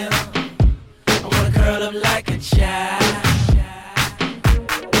feel, I wanna curl up like a child.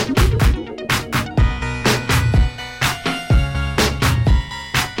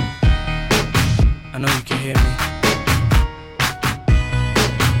 know you can hear me.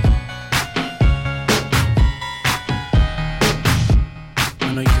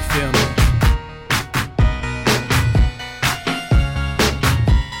 I know you can feel me.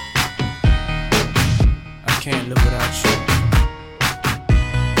 I can't live without you.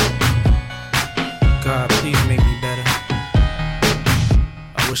 God, please make me better.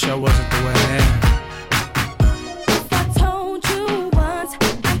 I wish I wasn't the way I am.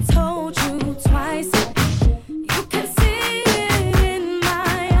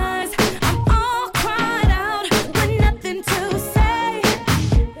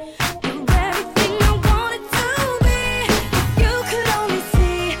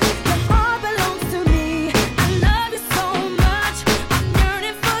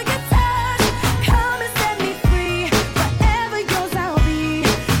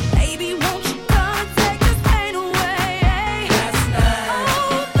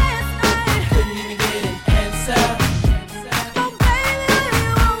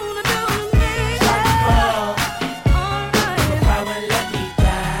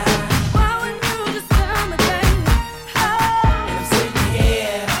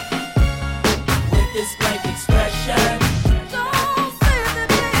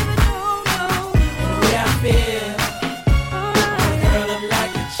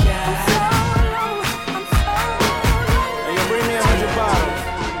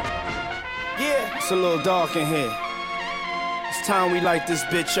 In here. It's time we light this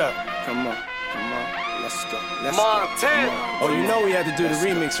bitch up. Come on, let's go. Let's go. Oh, you know we had to do the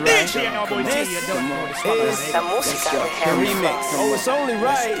remix, right? This is the remix. Oh, it's only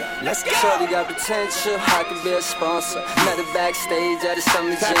right. Let's go. Shorty got potential, I could be a sponsor. Met her backstage at a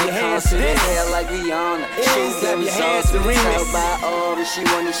Summer Jam concert. Hair like Rihanna, shoes that was awesome. Tell by all that she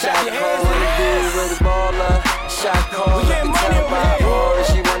wanted shot call. Wanna be with a baller, shot call. I can tell by all that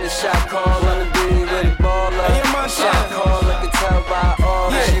she wanted shot call. Wanna be with a baller, shot call. I can tell by all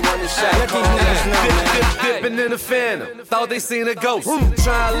that she wanted shot call. Dipping in the phantom, thought they seen a ghost.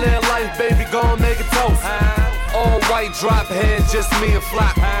 Try to live life, baby, gon' make a toast. All white drop head, just me and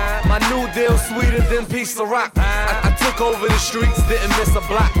Flop. My new deal sweeter than piece of rock. I took over the streets, didn't miss a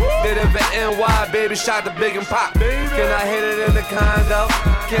block. Did it for NY, baby, shot the big and pop. Can I hit it in the condo?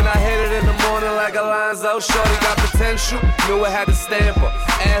 Can I hit it in the morning like Alonzo? Shorty got potential, knew it had to stamp her.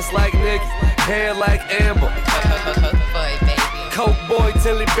 Ass like Nick, hair like Amber. Coke boy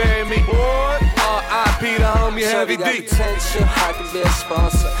till he bury me. R.I.P. the homie Heavy D. Potential, I could be a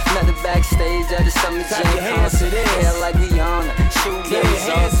sponsor. Met her backstage at the Summer Jam concert. Hair like Rihanna, shoe that was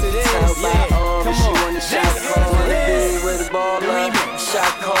awesome. Tell by all that she wanted shot call. Wanna be with a baller,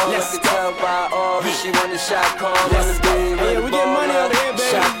 shot call. I can tell by all that she wanted shot call. Wanna be with a baller,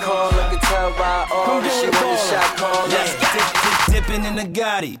 shot call. I can tell by all that she wanted shot call. Dipping in the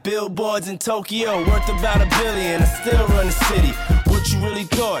Gotti, billboards in Tokyo, worth about $1 billion. I still run the city. What you really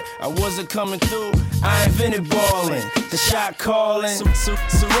thought? I wasn't coming through. I invented ballin', the shot calling.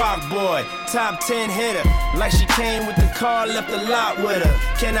 Ciroc boy, top 10 hitter. Like she came with the car, left the lot with her.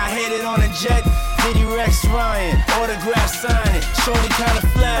 Can I hit it on a jet? Diddy Rex Ryan, autograph signing. Shorty kinda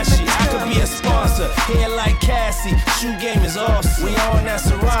flashy, I could be a sponsor. Hair like Cassie, shoe game is awesome. We on that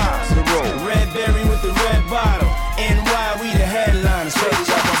Ciroc, red berry with the red bottle. NY, we the headliners. Straight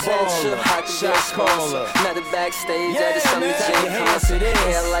up a baller, shot caller. Met her backstage at the Summer Jam concert.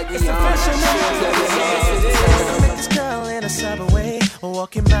 Hair like Rihanna. I met this girl in a subway,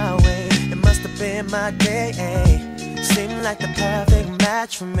 walking my way. It must have been my day. Seemed like the perfect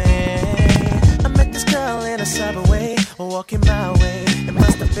match for me. I met this girl in a subway, walking my way. It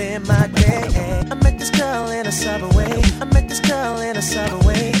must have been my day. I met this girl in a subway. I met this girl in a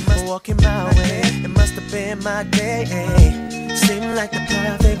subway, walking my way. It must have been my day. Seemed like the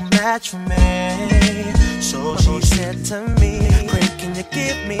perfect match for me. So she said to me, "Great, can you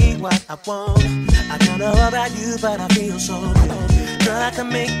give me what I want? I don't know about you, but I feel so good. Girl, I can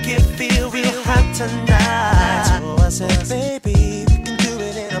make it feel real hot tonight." So I said, "Baby, we can do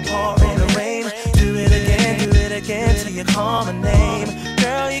it in a pouring rain. Do it again till you call my name.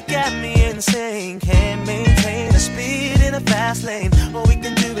 Girl, you got me insane. Can't maintain the speed in a fast lane. Or we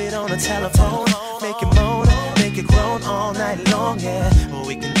can do it on the telephone. Make it moan, make it groan all night long, yeah. Or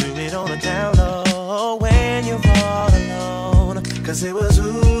we can do it on a down low when you're all alone. Cause it was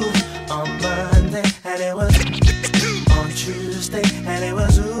ooh on Monday, and it was on Tuesday, and it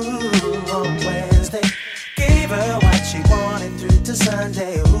was ooh on Wednesday. Gave her what she wanted through to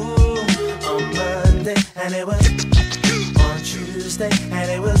Sunday. Ooh on Monday, and it was on Tuesday, and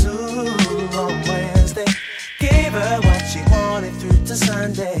it was ooh on Wednesday. Gave her what she wanted through to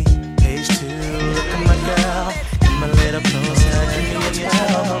Sunday. Page 2, look at my girl, come a little closer, give me a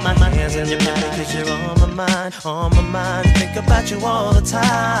towel. My hands in your body, cause you're mind, on my mind. Think about you all the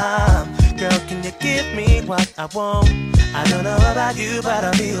time. Girl, can you give me what I want? I don't know about you, but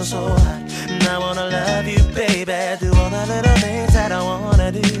I feel so hot. And I wanna love you, baby. Do all the little things that I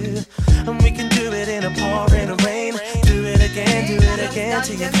wanna do. And we can do it in a pouring rain. Do it again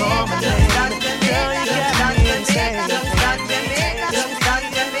till you call my name. Girl, you got me insane.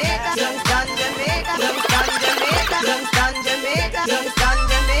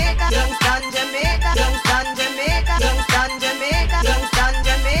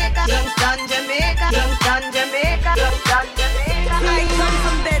 I come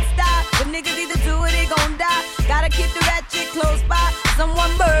from Bed-Stuy, but niggas either do or they gon' die. Gotta keep the ratchet close by.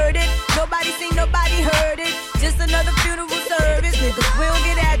 Someone murdered, nobody seen, nobody heard it. Just another funeral service. Niggas will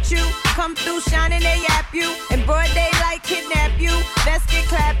get at you, come through shining, they yap you. In broad daylight, kidnap you. Best get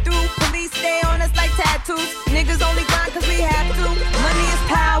clapped through. Police stay on us like tattoos. Niggas only grind cause we have to. Money is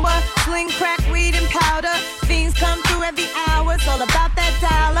power, sling, crack, weed, and powder. Fiends come through every hour. It's all about that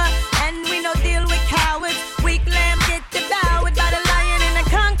dollar, and we no deal with cowards. Weak lamb get devoured by the lion in the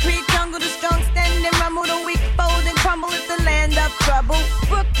concrete jungle. The strong stand and rumble, the weak fold and crumble. It's the land of trouble.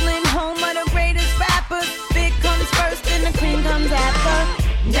 Brooklyn, home of the greatest rappers. Big comes first and the cream comes after.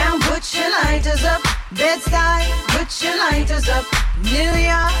 Now put your lighters up. Bed-Stuy, put your lighters up. New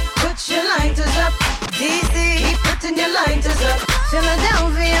York, put your lighters up. DC, keep putting your lighters up.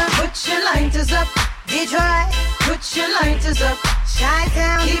 Philadelphia, put your lighters up. Detroit, put your lighters up.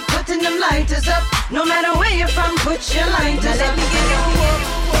 Chi-Town, keep putting them lighters up. No matter where you're from, put your lighters up. Let me get your whoop.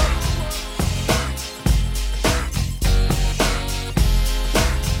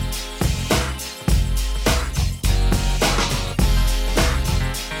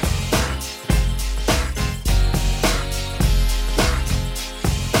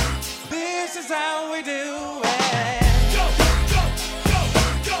 This is how we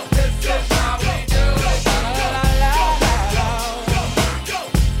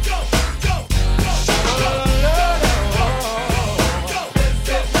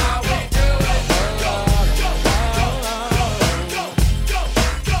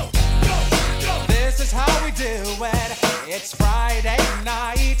do it. It's Friday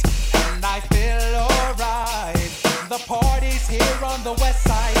night and I feel alright. The party's here on the west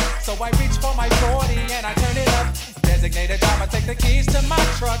side, so I reach for my 40 and I turn it up. Designated driver, take the keys to my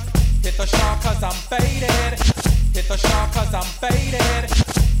truck. Hit the shawl cause I'm faded. Hit the shawl cause I'm faded.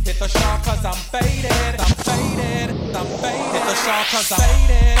 Hit the shawl cause I'm faded. I'm faded. I'm faded. Hit the shawl cause I'm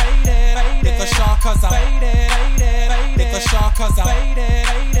faded. Hit the shawl cause I'm faded. Hit the shawl cause I'm faded.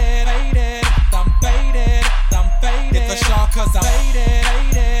 I'm faded. I'm faded. Hit the shawl cause I'm faded.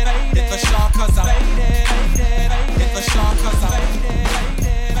 Hit the shawl cause I'm faded. Hit the shawl cause I'm faded.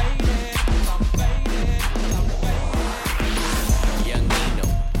 Young Nino,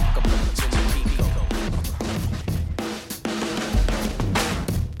 come on to the Pico.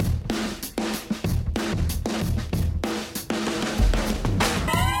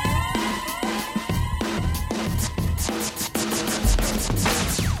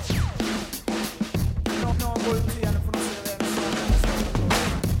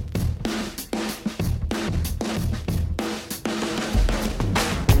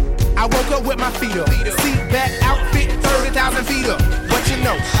 I woke up with my feet up. Seat back, outfit, 30,000 feet up. What you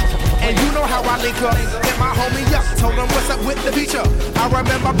know? And you know how I link up. Hit my homie up, told him what's up with the feature. I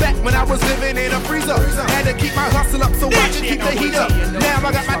remember back when I was living in a freezer. Had to keep my hustle up so I could keep the heat up. Now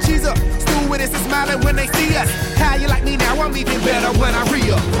I got my cheese up. Stewardess is smiling when they see us. How you like me now? I'm even better when I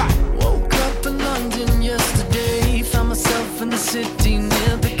re-up. Woke up in London yesterday. Found myself in the city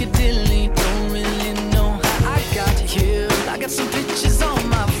near Piccadilly. Don't really know how I got here. I got some pictures on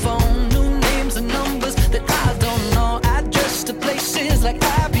my phone. New names and numbers that I don't know. Address to places like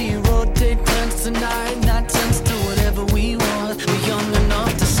Abbey Road. Take turns tonight, not turns to whatever we want. We're young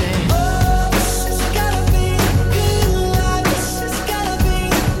enough to say, oh, this has gotta be a good life. This has gotta be a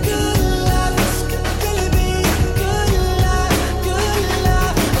good life. This could really be a good life, good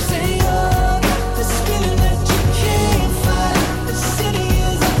life. I say, oh, got this feeling that you can't fight. The city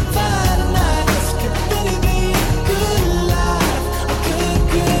is on fire tonight. This could really be a good life, a good,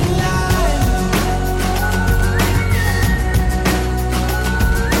 good life.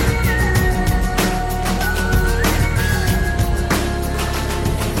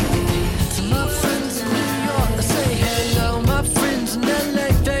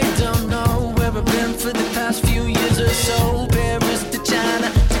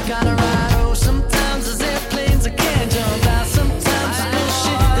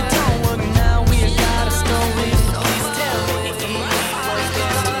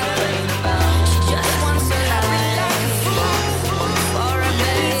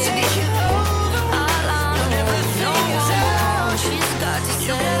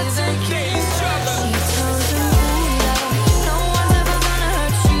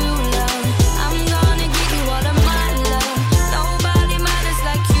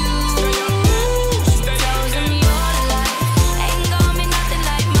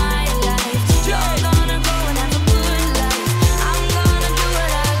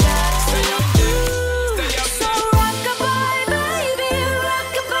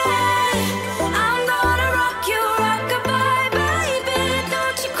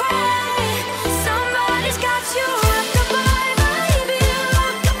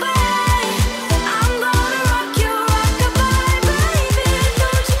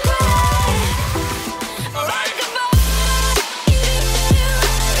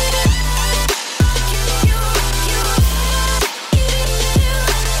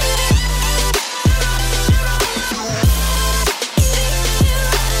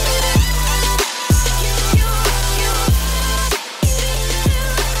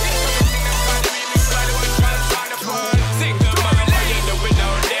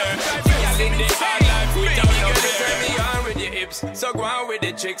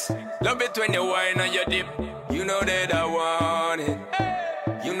 tricks. Love it when you whine on your dip. You know that I want it.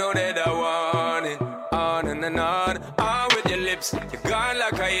 You know that I want it. On and on with your lips. You're gone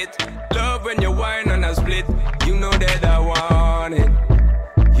like a hit. Love when you whine on a split. You know that I want it.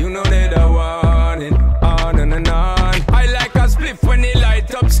 You know that I want it. On and on. I like a spliff when it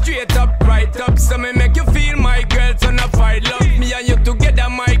light up, straight up, right up. So me make you feel my girl, so not fight love. Me and you together,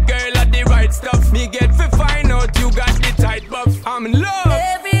 my girl, are the right stuff. Me get to find out you got the tight buff. I'm in love.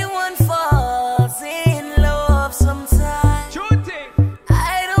 Everyone falls in love sometimes.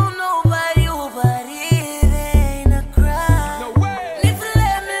 I don't know about you, but it ain't a crime. No way. If you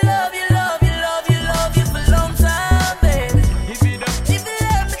let me love you, love you, love you, love you for a long time, baby. If you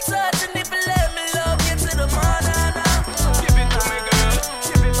let me touch and if you let me love you to the morning, give it to me, girl.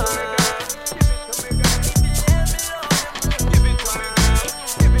 Give it to me, girl. Give it to me, girl.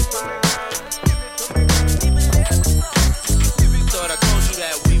 Give it to me, girl. Thought I told you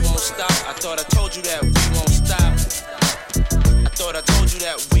that we won't stop. I thought I told you that we won't stop. I thought I told you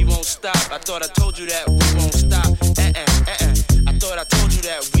that we won't stop. I thought I told you that we won't stop. I thought I told you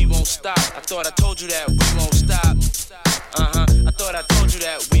that we won't stop. I thought I told you that we won't stop. I thought I told you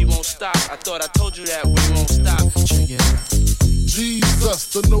that we won't stop. I thought I told you that we won't stop. Jesus,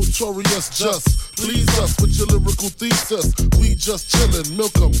 the notorious just. Please us with your lyrical thesis. We just chillin',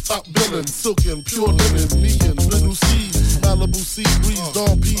 milk 'em, top billin', silkin', pure linen, me and little C's, Malibu sea breeze,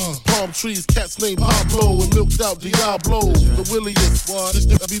 dawn peas, palm trees, cats named Pablo and milked out Diablo. The williest, this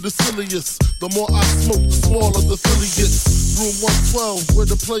to be the silliest. The more I smoke, the smaller the silly gets. Room 112, where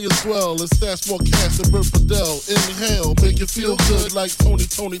the players dwell, and stash more cash than Bert Fidel. Inhale, make you feel good like Tony.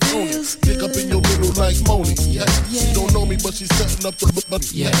 Pick up in your middle like Moni. Yeah. She don't know me, but she's setting up the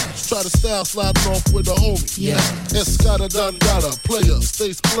try to style sliding off with a homie. Escada Don Gata, player,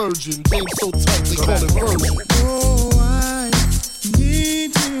 stay splurging. Game so tight, they call it version. Oh, I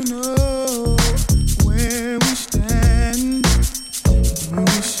need to know where we stand. When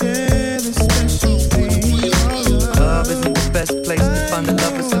we share this special thing. Club isn't the best place to find the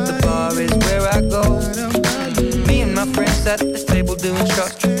lovers, so the bar is where I go. Me and my friends at the table doing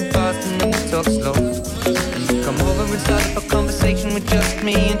shots, tripping fast and then we talk slow. And you come over and start up a conversation with just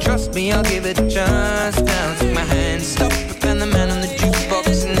me, and trust me, I'll give it a chance. Down, take my hand, stop, and the man on the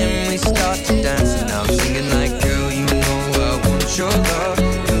jukebox, and then we start to dance. And I'm singing like, girl, you know I want your love.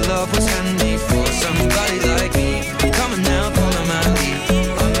 Your love was handmade for somebody like me. Come on now, follow my lead.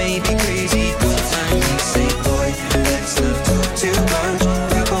 I may be crazy, but time you say, boy, let's not talk too much.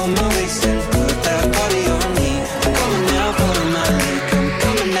 Grab on my waist and put that body on me. Come on now, follow my lead.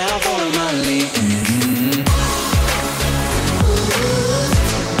 Come on now, follow my lead.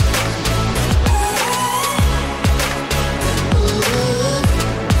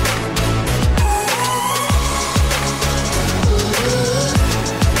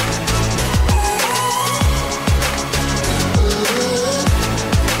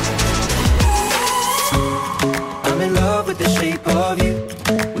 I'm in love with the shape of you.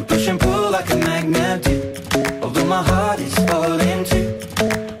 We push and pull like a magnet do. Although my heart is falling too.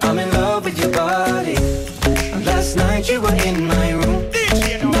 I'm in love with your body. Last night you were in my room.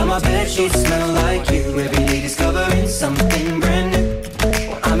 Now my bedsheets smell like you. Every day discovering something brand new.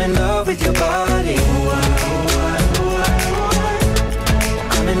 I'm in love with your body.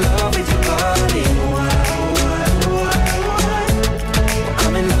 I'm in love with your body.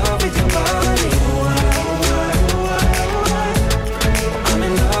 I'm in love with your body. I'm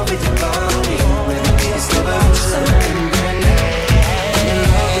in love with your body. Every day discovering something brand new. I'm in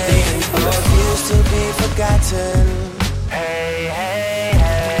love with it. What used to be forgotten. Hey, hey,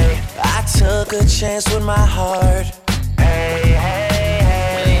 hey. I took a chance with my heart. Hey, hey,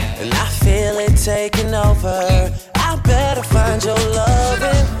 hey. And I feel it taking over. I better find your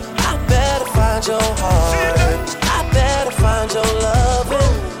loving. I better find your heart. I better find your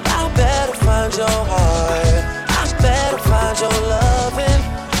loving. I better find your heart. I better find your loving.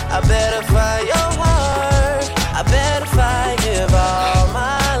 I better find your heart. I better find, give all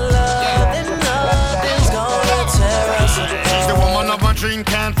my love. And nothing's gonna tear us apart. She's the woman of my dream,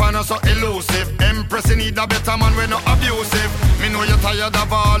 can't find her so elusive. Empress, you need a better man, we're not abusive. Me know you're tired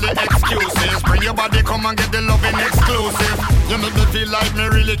of all the excuses. Bring your body, come and get the loving exclusive. You make me feel like me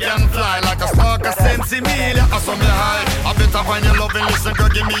really can fly. Like a spark of sensimilia, I saw me high. I better find your loving, listen girl,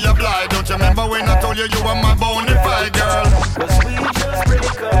 give me a blind. Don't you remember when I told you you were my bonafide girl? Cause we just break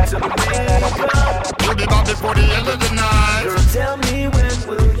up to make up. You'll be back before the end of the night. Girl, tell me when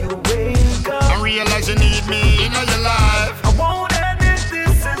will you wake up? I realize you need me in your life. I won't admit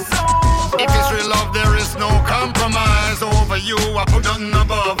this is over. If it's real love, there is no compromise. Over you, I put nothing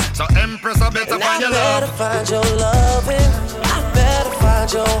above. So Empress, I better find your love. I better find your loving. I better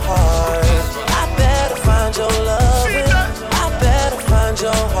find your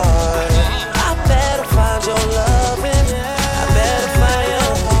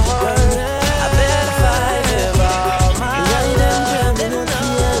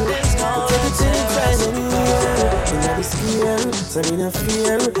so me no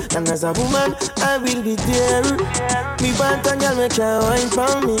fear. And as a woman, I will be there. Me want a girl, me can't wine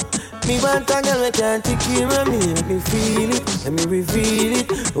for me. Me want a girl, me can't take care of me. Let me feel it, let me reveal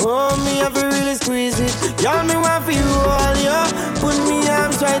it. Oh, me have to really squeeze it. Girl, me want for you all, yeah. Put me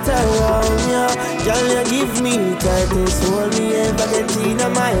arms right around, yeah. Girl, you give me the tightest hold me ever get in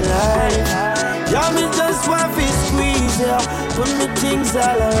my life. Girl, me just want to squeeze, yeah. Put me things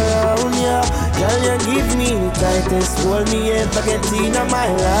all around, yeah. Girl, you give me the tightest hold me ever get in my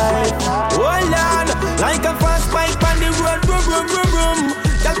life. Hold on, like a fast bike on the road, boom, boom, boom, boom.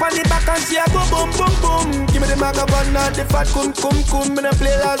 Girl, on the back and she a go boom, boom, boom. Give me the magabon and the fat cum, cum, cum. Me no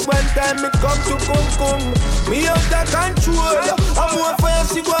play last one time, me come to cum, cum. Me out the control. I'm more fire,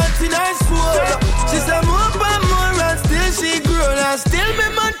 she wants in her soul. She say more and more and still she grown. And still me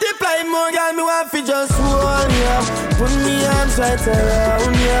multiply more. Girl, me want fi just hold ya. Put me arms right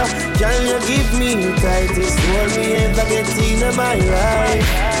around ya. Girl, you give me the tightest hold me ever get in my life.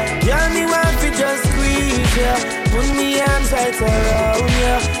 Girl, me want fi just squeeze ya. Put me arms right around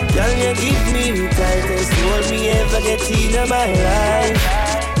ya. Girl, you give me the tightest hold me ever get in my life.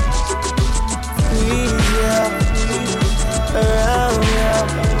 Squeeze ya, around ya.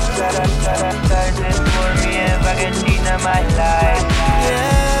 Tightest hold me ever get in my life. Yeah,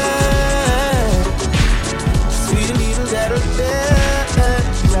 sweet little little bit.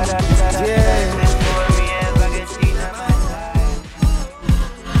 Yeah, hold me ever get in my life.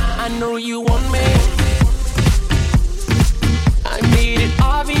 I know you want me.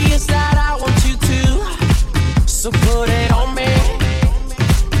 Obvious that I want you to, so put it on me.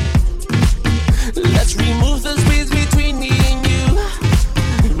 Let's remove the space between me and you.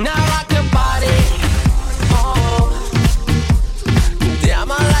 Now rock your body. Oh,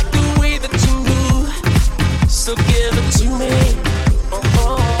 damn, I like the way that you move. So give it to me.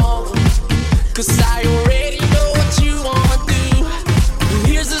 Oh, 'cause I already know what you wanna do.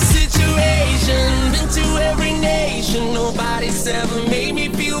 Here's the situation, been to every nation. Nobody's ever made me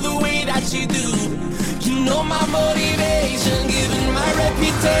feel the way that you do. You know my motivation, given my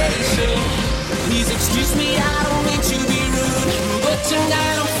reputation. Please excuse me, I don't mean to be rude, but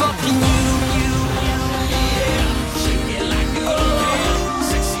tonight I'm fucking you. Shake it like you do.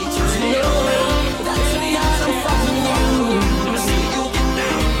 Sexy, turn it around. Tonight I'm fucking you. Let me see you get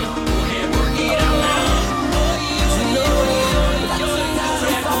down. Go ahead, work it out now. You know that tonight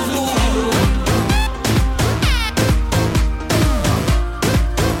I'm fucking you.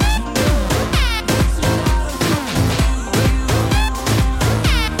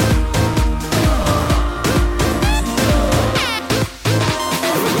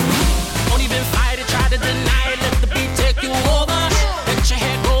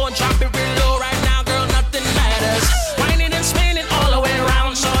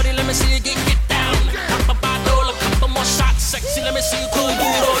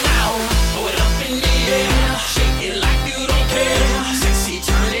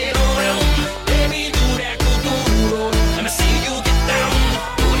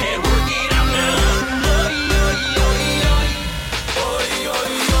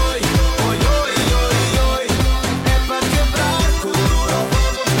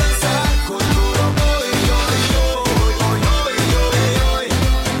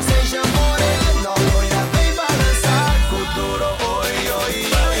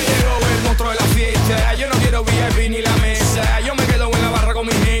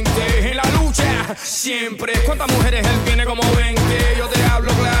 Siempre, ¿cuántas mujeres él tiene? Como 20. Yo te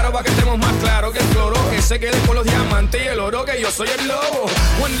hablo claro para que estemos más claros. Que el cloro que se quede con los diamantes y el oro, que yo soy el lobo.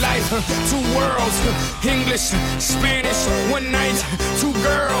 One life, two worlds, English, Spanish. One night, two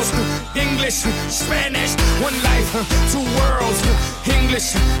girls, English, Spanish. One life, two worlds,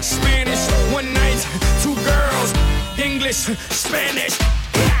 English, Spanish. One night, two girls, English, Spanish.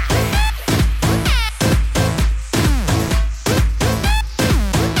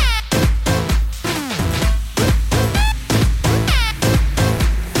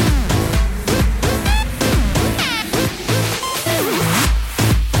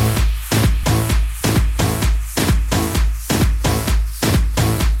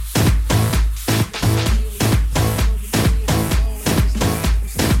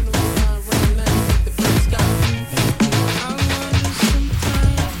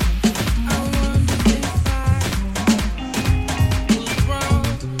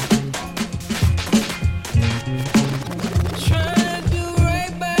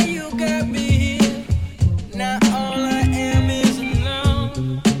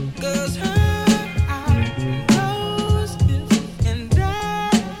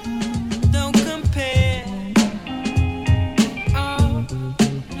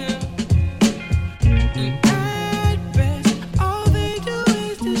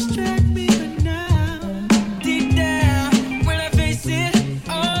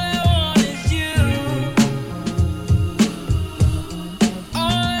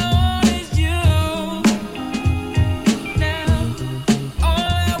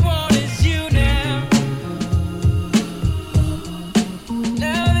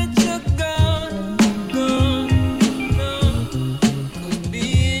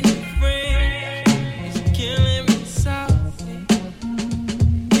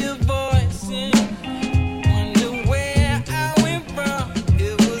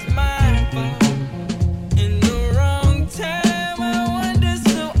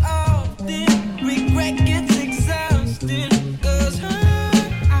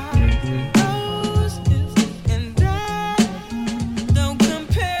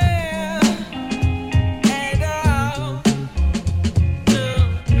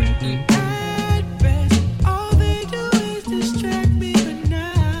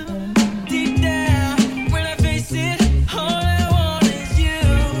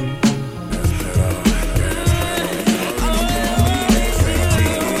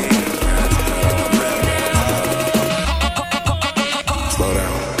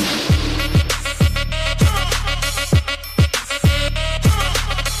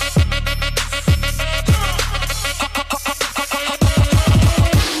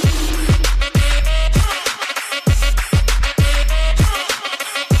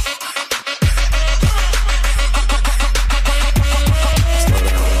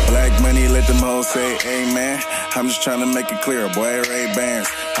 make it clear, boy, Ray-Bans.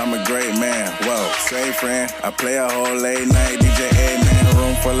 I'm a great man, whoa, say friend. I play a whole late night, DJ A-man,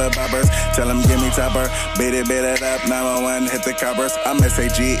 room full of boppers. Tell them give me topper, beat it up, 911, hit the coppers. I'm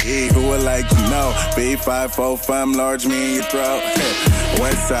S-A-G-E, who would like to know? B545, large me in your throat.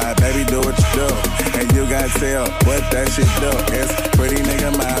 West side, baby, do what you do. And you got tell what that shit do. It's pretty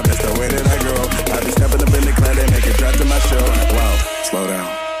nigga mob, that's the way that I grow. I be stepping up in the club, they make it drop to my show. Whoa, slow down,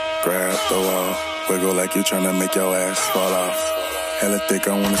 grab the wall. Wiggle like you tryna make your ass fall off. Hella thick,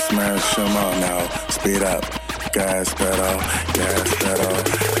 I wanna smash them all now. Speed up, gas pedal, gas pedal,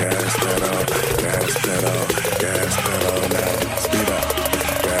 gas pedal, gas pedal, gas pedal now. Speed up,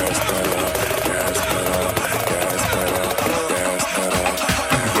 gas pedal, gas pedal, gas pedal, gas pedal.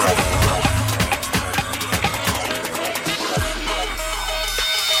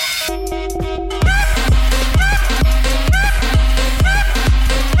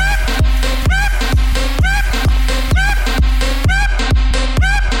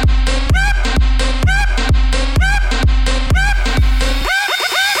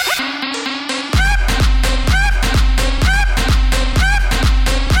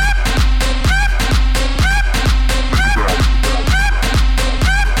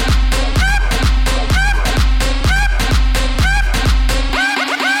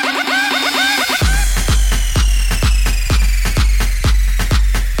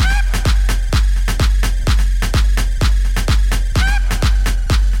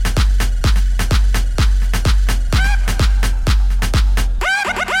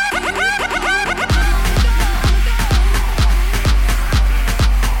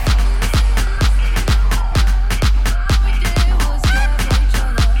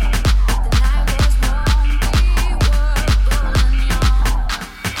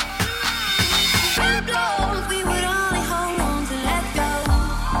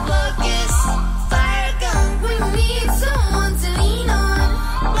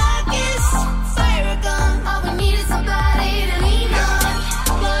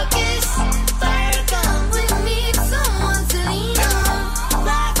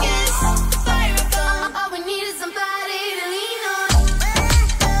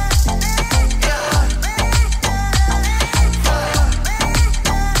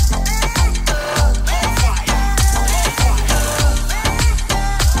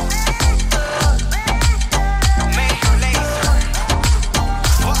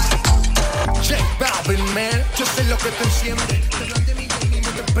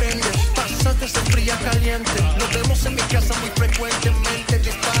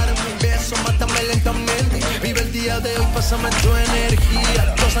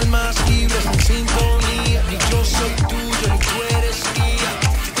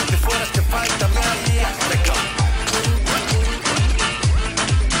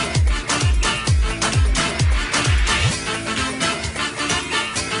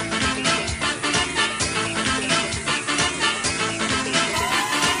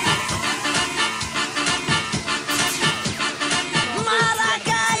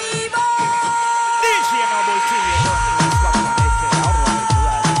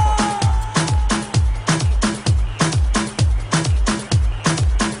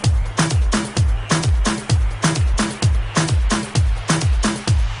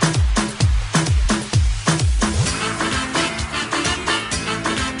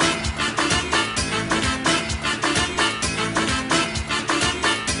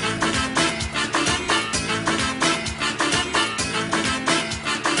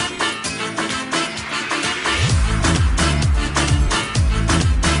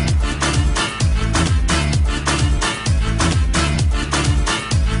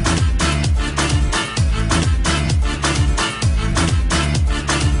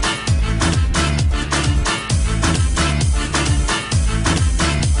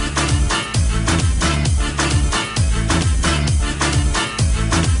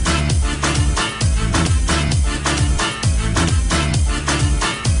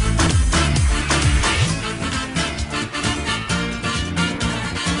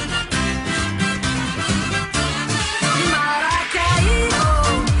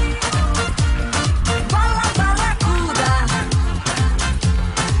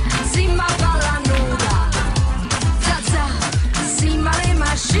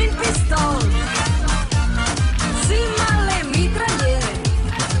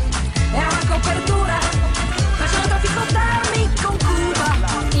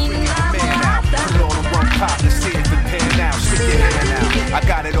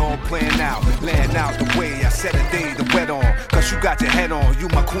 got your head on. You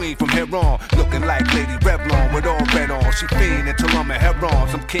my queen from here on. Looking like Lady Revlon with all red on. She fiend until I'm a heron.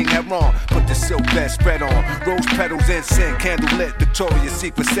 I'm King Heron. Put the silk vest spread on. Rose petals, incense, candle lit. Victoria's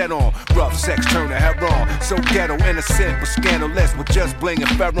Secret set on. Rough sex turn to heron. So ghetto, innocent, but scandalous with just bling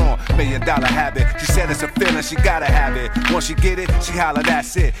and ferron. $1 million habit. She said it's a feeling, she gotta have it. Once she get it, she holler,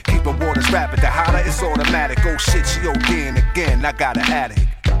 that's it. Keep her waters rapid. The holler, it's automatic. Oh shit, she ODing again. I got an addict.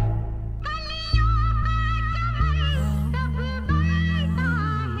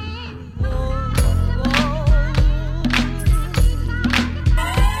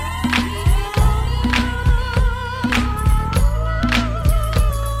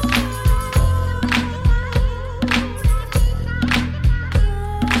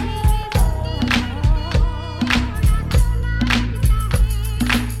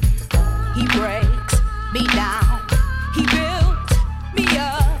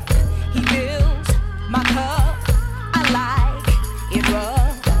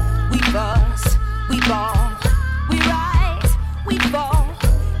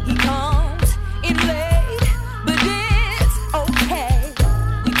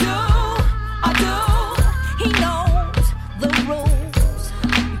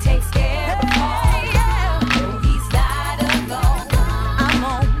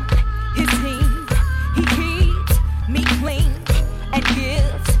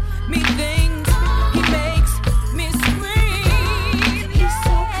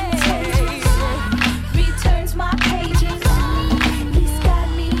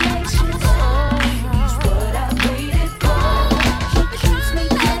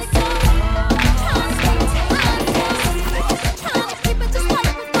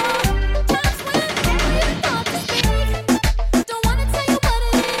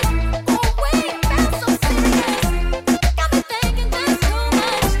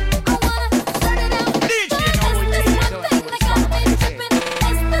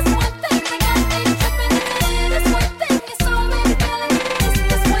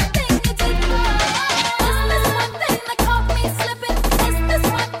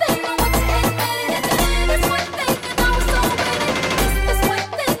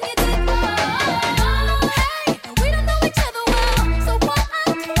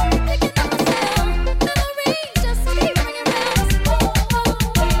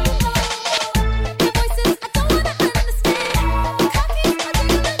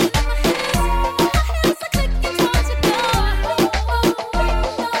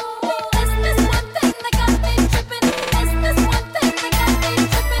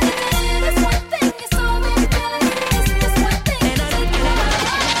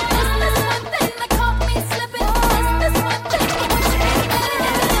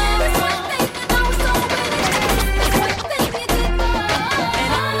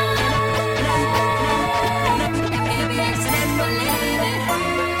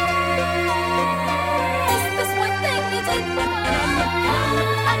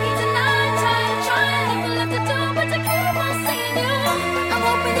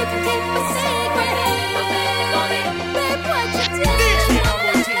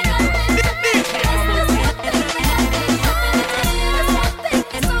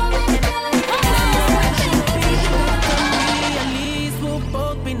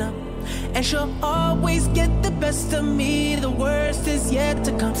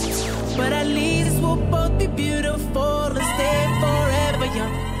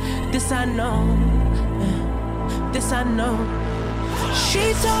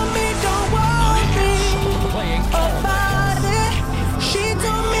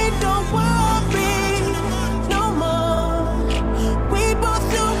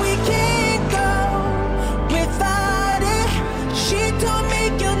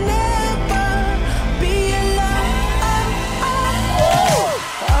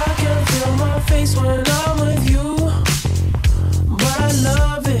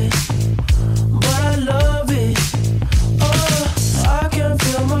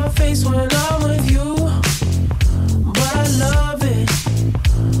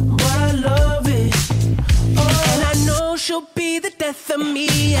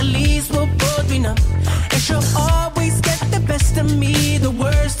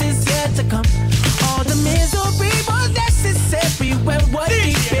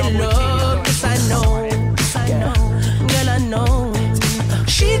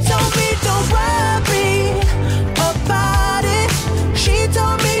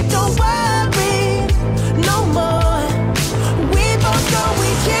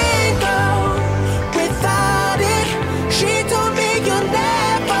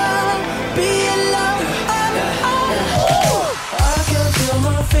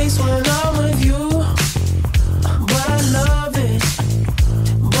 face when I'm with you, but I love it.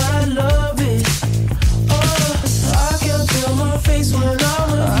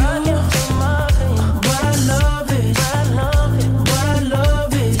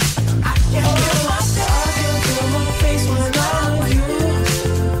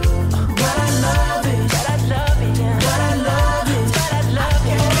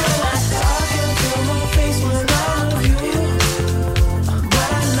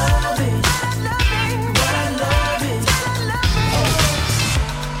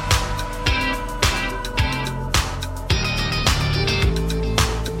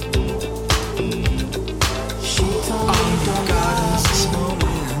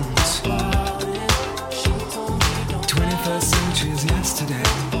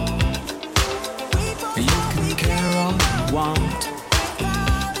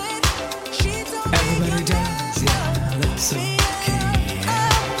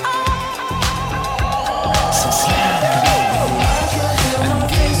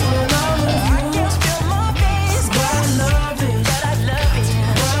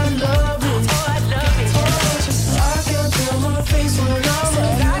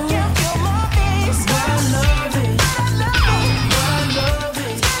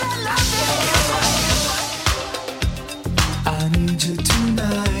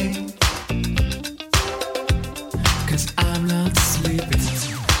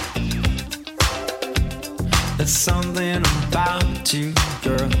 There's something about you,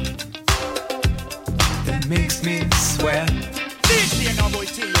 girl, that makes me sweat. DJ Nobul,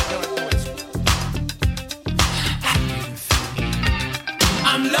 till you don't know it.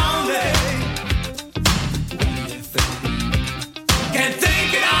 I'm lonely. What do you think? Can't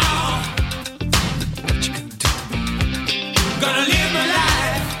think it all. What you gonna do? Gonna live my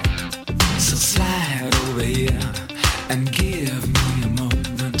life. So slide over here and give me a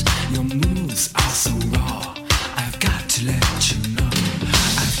moment. Your moves are so raw. I've got to let you know.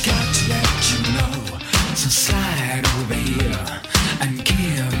 I've got to let you know. So slide over here and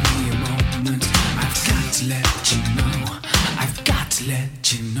give me a moment. I've got to let you know. I've got to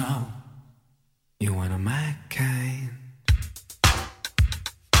let you know. You're one of my kind.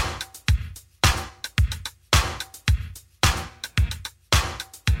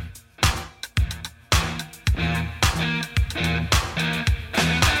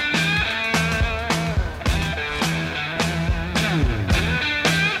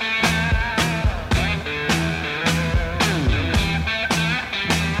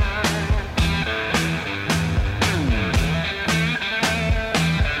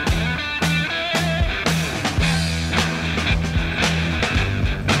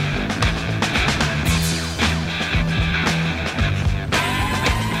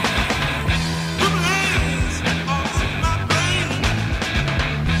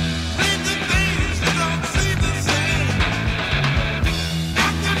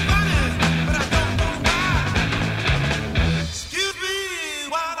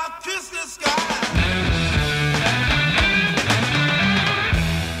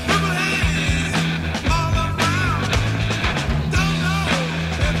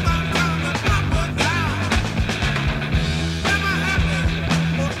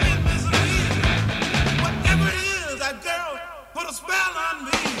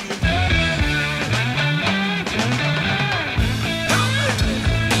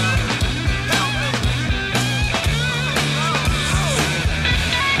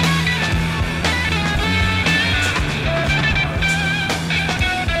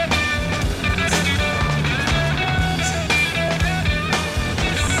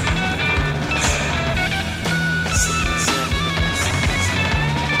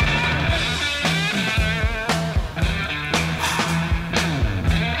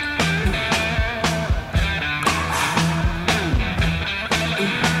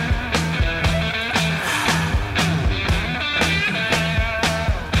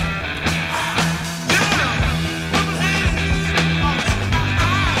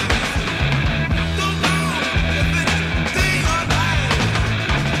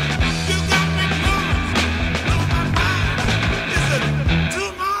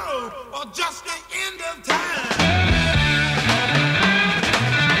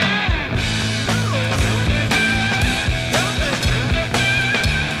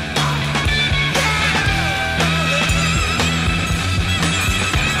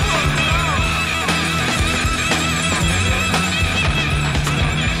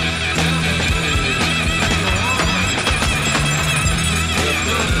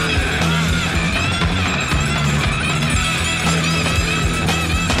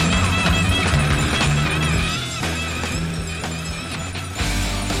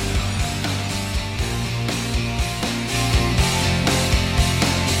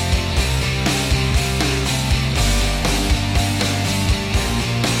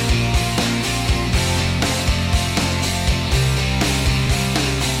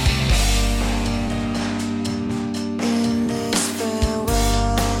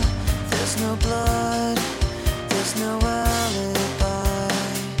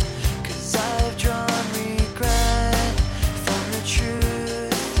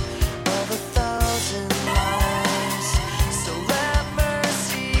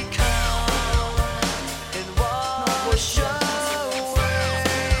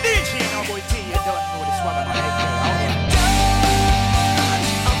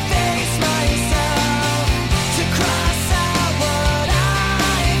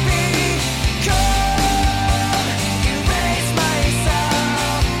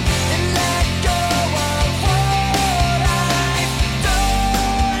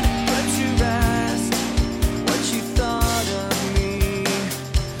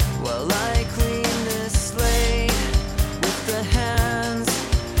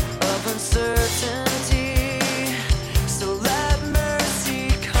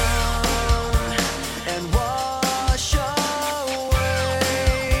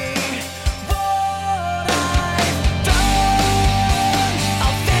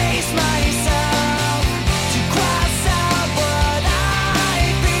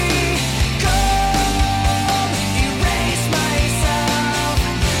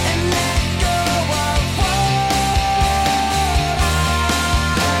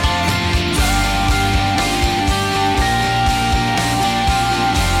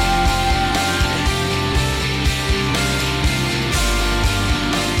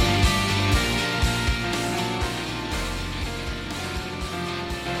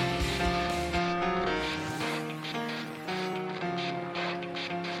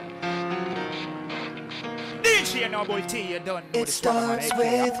 She and Nobul T, you done. It starts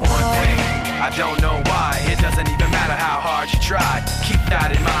with one thing. I don't know why. It doesn't even matter how hard you try. Keep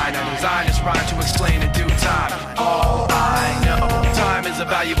that in mind. I designed this rhyme to explain in due time. All I know, time is a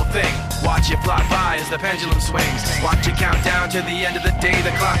valuable thing. Watch it fly by as the pendulum swings. Watch it count down to the end of the day.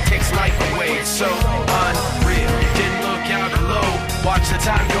 The clock takes life away. It's so unreal. Didn't look out below. Watch the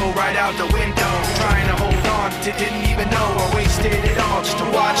time go right out the window. Trying to hold on to didn't even know I wasted it all just to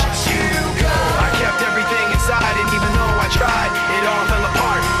watch you go. I kept everything inside, and even though I tried, it all fell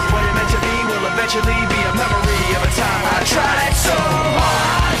apart. What it meant to be will eventually be a memory of a time I tried so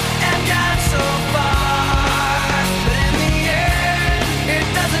hard and got so far, but in the end, it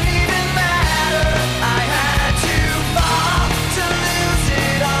doesn't even matter. I had to fall to lose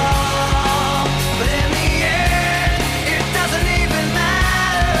it all, but in the end, it doesn't even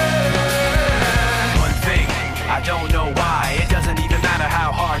matter. One thing, I don't know why. It doesn't even matter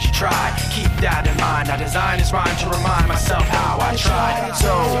how hard you try. Keep that in mind. I designed this rhyme to remind myself how I tried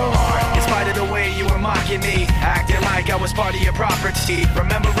so hard. In spite of the way you were mocking me, acting like I was part of your property,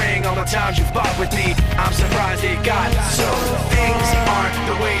 remembering all the times you fought with me, I'm surprised it got so. Things aren't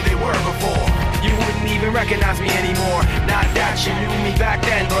the way they were before. You wouldn't even recognize me anymore. Not that you knew me back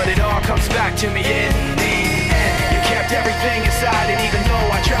then, but it all comes back to me in the end. You kept everything inside, and even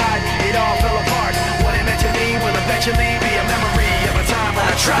though I tried, it all fell apart. What it meant to me will eventually be a memory of a time when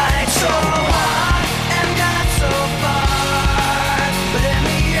I tried so hard and got so far, but in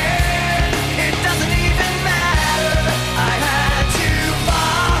the end, it doesn't even matter. I had to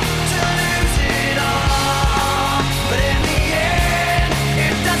fall to lose it all, but in the end,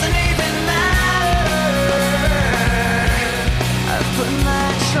 it doesn't even matter. I've put my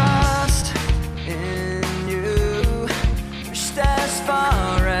trust in you, pushed as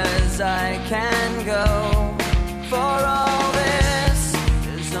far as I can go. For all this,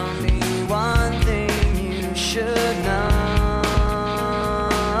 there's only one thing you should know.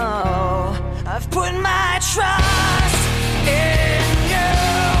 I've put my trust in you,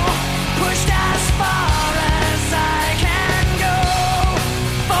 pushed as far as I can go.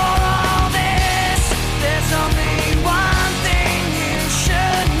 For all this, there's only one thing you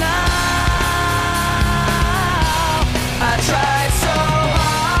should know. I tried so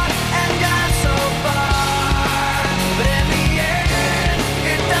hard and got so far, but in the end,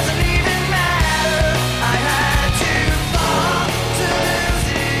 it doesn't even matter. I had to fall to lose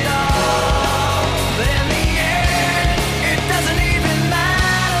it all, but in the end, it doesn't even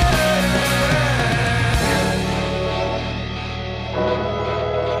matter.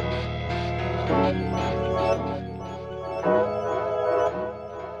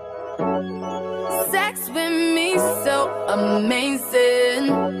 Sex with me so amazing.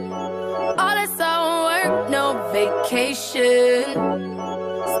 All this all work, no vacation.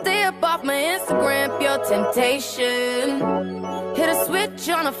 Stay up off my Instagram, pure temptation. Hit a switch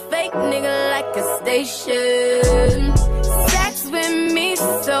on a fake nigga like a station. Sex with me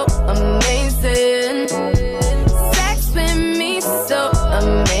so amazing. Sex with me so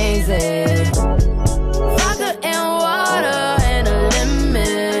amazing. Vodka and water and a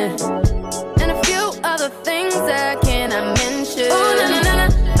lemon, and a few other things I cannot mention. Ooh, na na na na,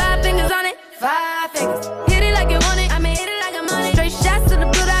 5 fingers on it, 5 fingers. Hit it like you want it, I mean hit it like I'm on it. Straight shots to the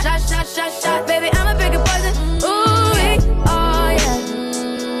blue dot, shot, shot, shot, shot. Baby, I'm a bigger poison. Ooh, oh yeah.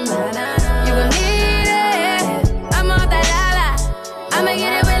 You gon' need it. I'm on that la. I'ma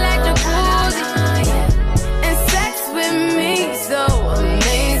get it wet like jacuzzi. And sex with me so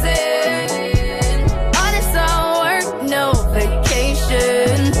amazing. All this all work, no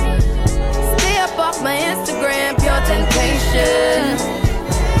vacation. Stay up off my Instagram, pure temptation.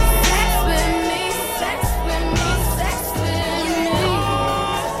 Sex with me, sex with me, sex with me.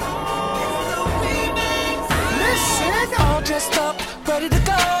 Listen, all dressed up, ready to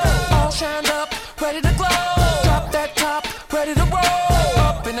go. All shined up, ready to glow. Drop that top, ready to roll.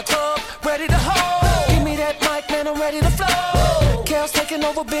 Up in the club, ready to hold. Give me that mic, man, I'm ready to flow. Kale's taking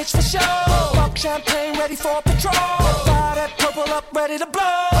over, bitch, for sure. Pop champagne, ready for patrol. Fire that purple up, ready to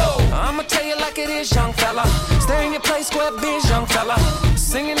blow. I'ma tell you like it is, young fella. Stay in your place, square biz, young fella.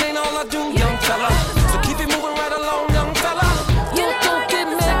 Singing ain't all I do, young fella. So keep it moving right along, young fella. Don't get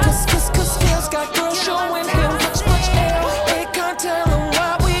mad, cause Kale's got girls showing him much air. They can't tell him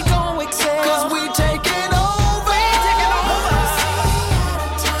why we gon' excel. Cause we taking over.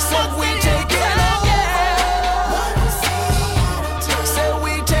 So we taking over. So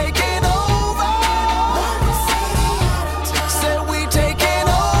we taking over. So we taking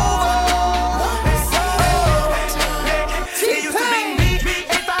over. It used to be me,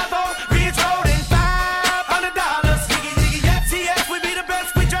 850, Ridge Road and $500.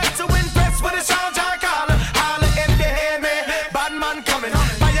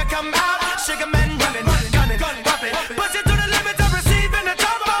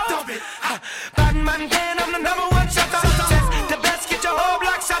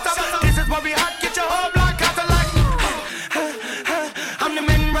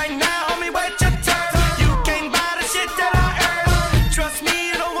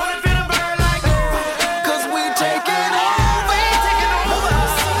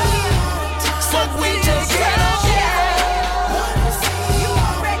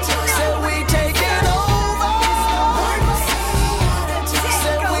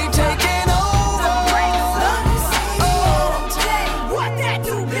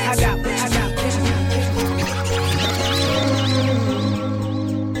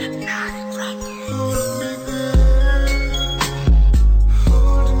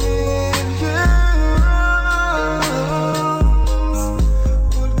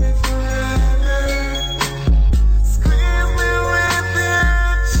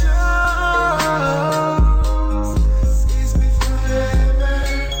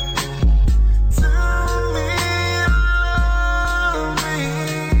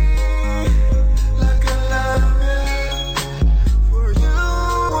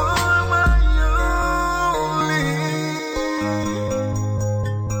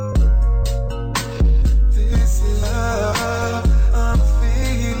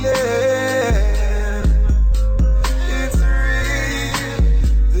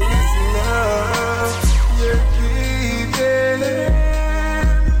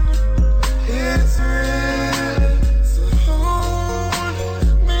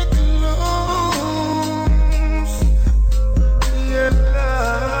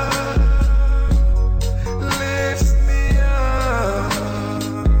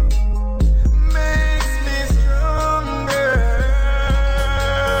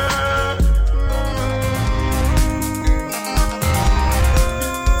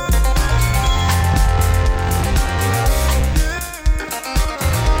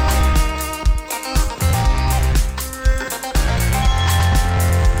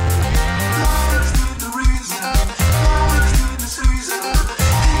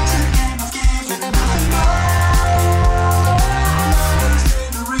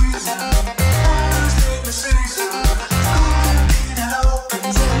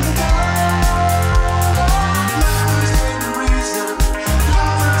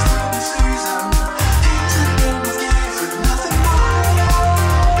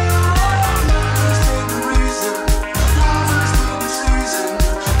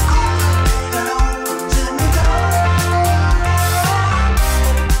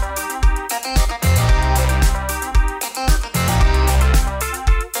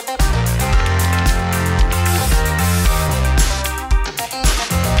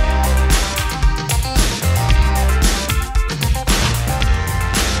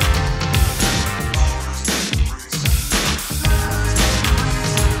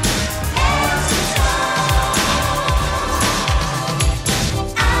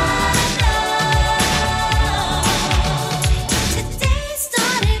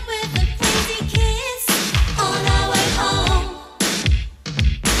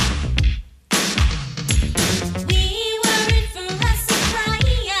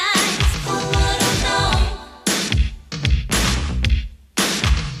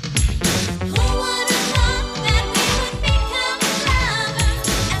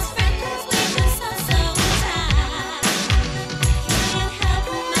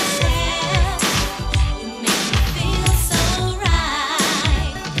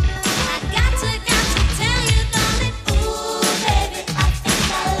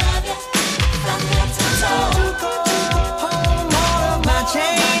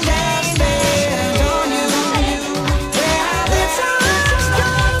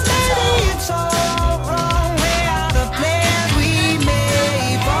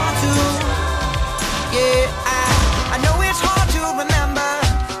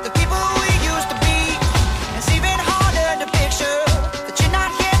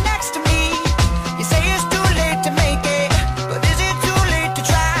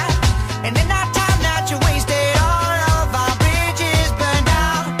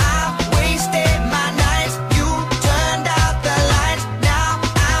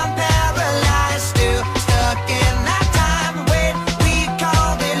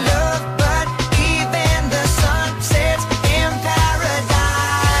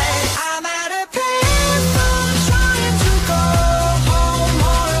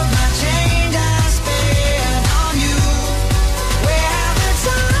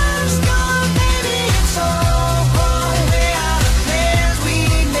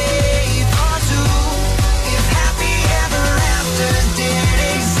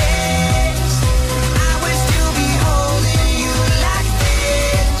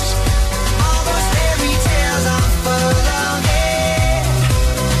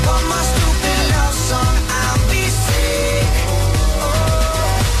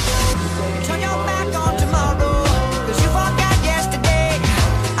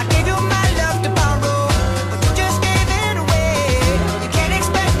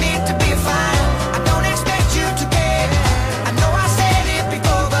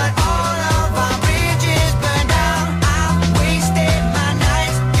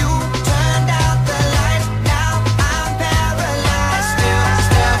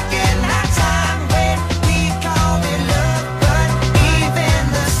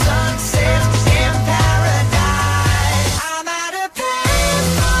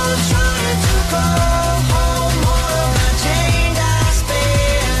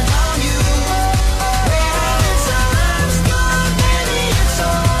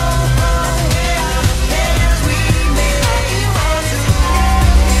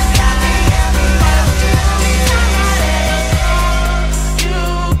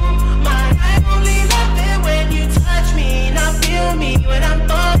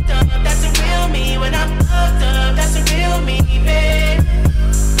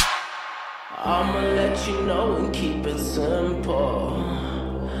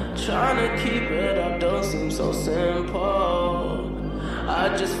 Trying to keep it up don't seem so simple. I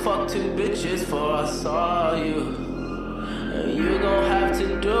just fucked 2 bitches before I saw you, and you gon' have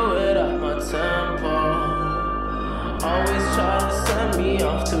to do it at my tempo. Always try to send me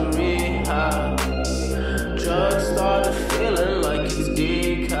off to rehab. Drugs started feeling like it's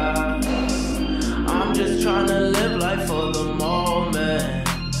decaf. I'm just trying to live life for the moment,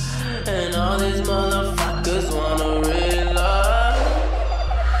 and all these motherfuckers wanna realize.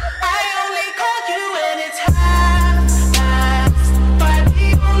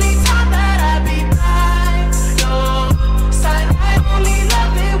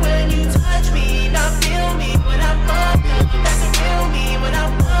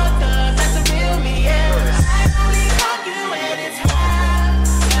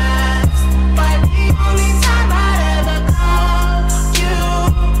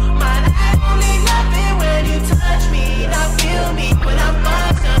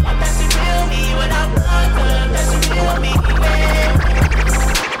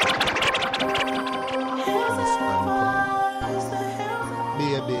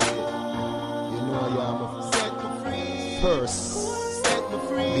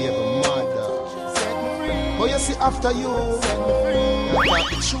 After you, set me free. I got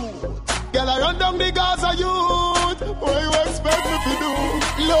the truth. Girl, I run down the Gaza youth. What you expect me to do?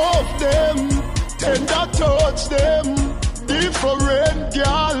 Love them, tender touch them. Different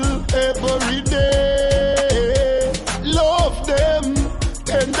girl every day. Love them,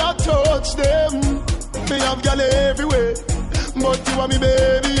 tender touch them. Me have girl everywhere, but you are me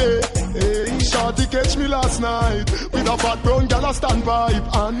baby, yeah. Hey, Shorty catch me last night with a fat brown girl a standpipe,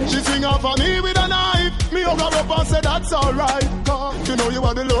 and she swing off on me with a knife. Me hug her up and say that's alright, cause you know you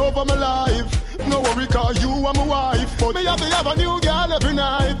are the love of my life. No worry, cause you are my wife, but me have to have a new girl every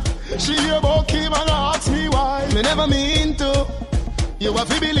night. She hear about Kim and asks me why. Me never mean to, you have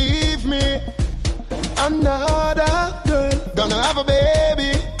to believe me. Another girl gonna have a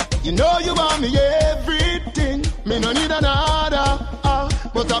baby. You know you want me everything. Me no need another.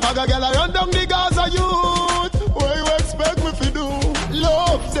 But a bag of girl I run down the Gaza youth. What you expect me to do?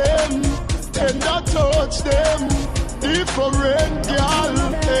 Love them, tender touch them. Different girl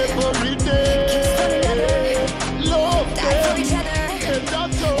every day. Love them, tender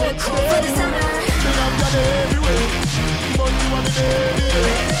touch them. Me have got everywhere, but you want me baby.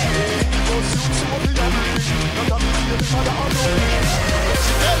 Because you so me and me, not a me the father of no.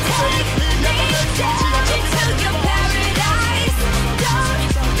 She tell me say if me never let you change your paradise.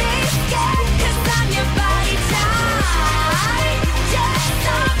 Don't be scared, 'cause I'm your body type. Just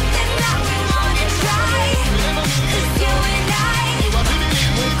something that we wanna try. 'Cause you and I,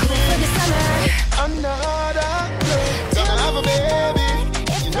 we're cool for the summer. Another girl, gonna have a baby.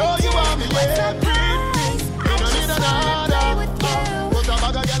 You know you want me everything. You don't need another. But a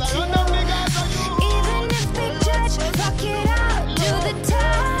bag of girl I run down the Gaza you. Even if we judge, fuck it out, do the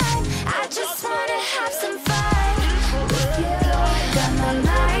time. I just wanna have some fun with you. Got my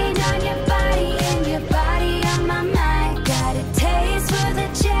mind on your body and your body on my mind. Got a taste for the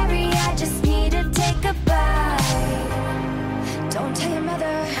cherry, I just need to take a bite. Don't tell your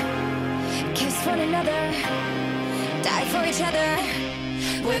mother, kiss one another, die for each other.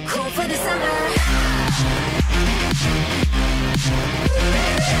 We're cool for the summer.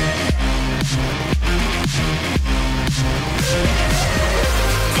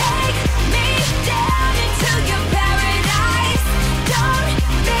 Take me down into your paradise. Don't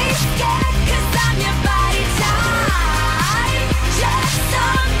be scared, 'cause I'm your body type. Just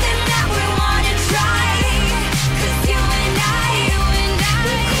something that we wanna try. 'Cause you and I, we're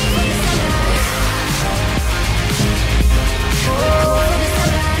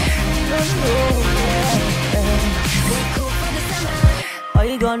cool for the summer. Why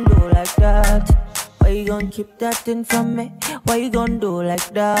you gon' do like that? Why you gon' keep that thing from me? Why you gon' do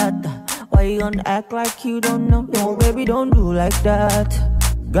like that? Why you gon' act like you don't know? No, baby, don't do like that.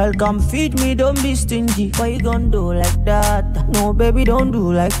 Girl, come feed me, don't be stingy. Why you gon' do like that? No, baby, don't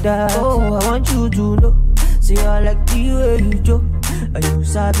do like that. Oh, I want you to know. See, I like the way you joke. And you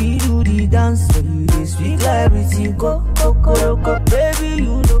sabi do the dance. So you dey speak like everything. Go, baby,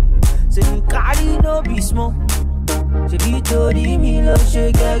 you know. So you carry no be small. She be told me love,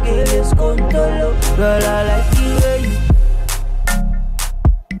 she get this control. Girl, I like the way you,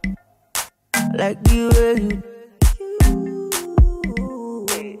 like the way you,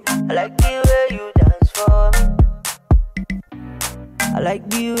 I like the way you dance for me. I like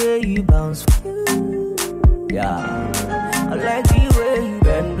the way you bounce. Yeah, I like the way you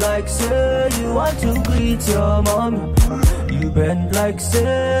bend like say you want to greet your mommy. You bend like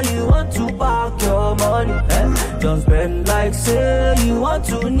say you want to park your money. Just bend like say you want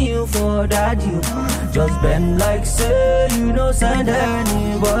to kneel for daddy. Just bend like say you no send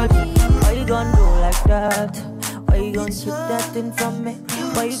anybody. Why you gonna do like that? Why you gonna keep that thing from me?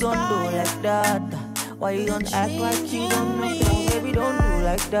 Why you gonna do like that? Why you gonna act like you don't know? Baby, don't do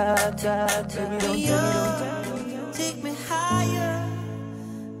like that. Baby, don't. Take me higher.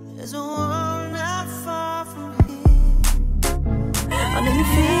 There's a world not far from here. I know you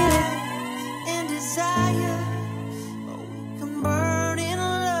feel it. In desire, but we can burn in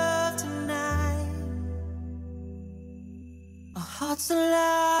love tonight. Our hearts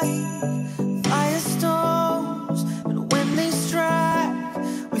alive, firestorms, and when they strike,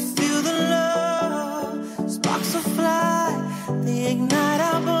 we feel the love. Sparks will fly, they ignite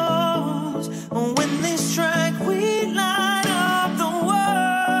our bones, and when they strike, we light up the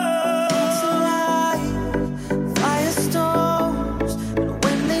world. It's alive, firestorms, and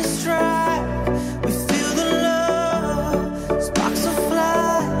when they strike, we feel the love. Sparks will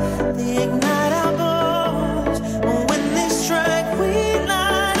fly, they ignite our bones, and when they strike, we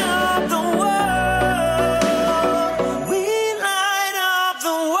light up the world. We light up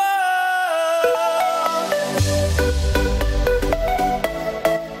the world.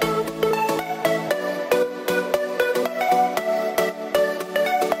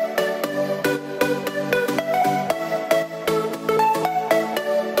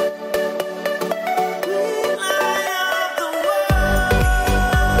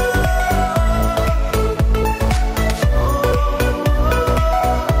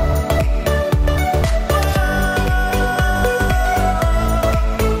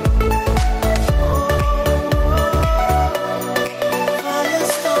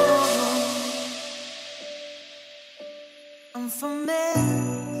 I'm from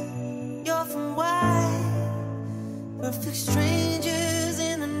Meth, you're from Y. Perfect strangers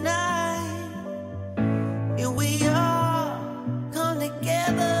in the night. Here we are, come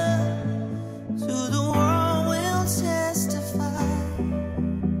together. To the world we'll testify.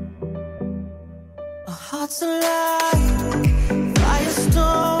 Our hearts alive,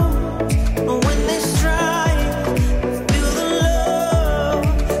 firestorms, and when they strike, feel the love.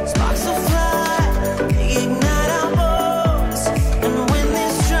 Sparks will fly, they ignite our bones, and when they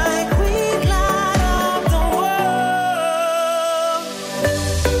strike, we light up the world.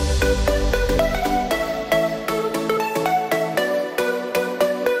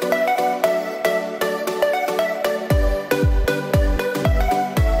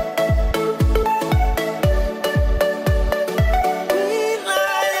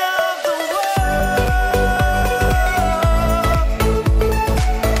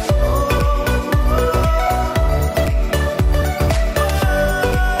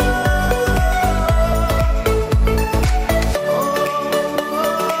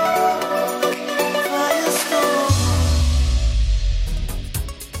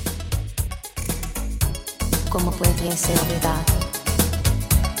 ¿Cómo puede ser verdad?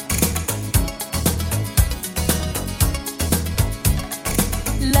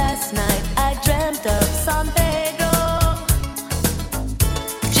 Last night I dreamt of San Pedro.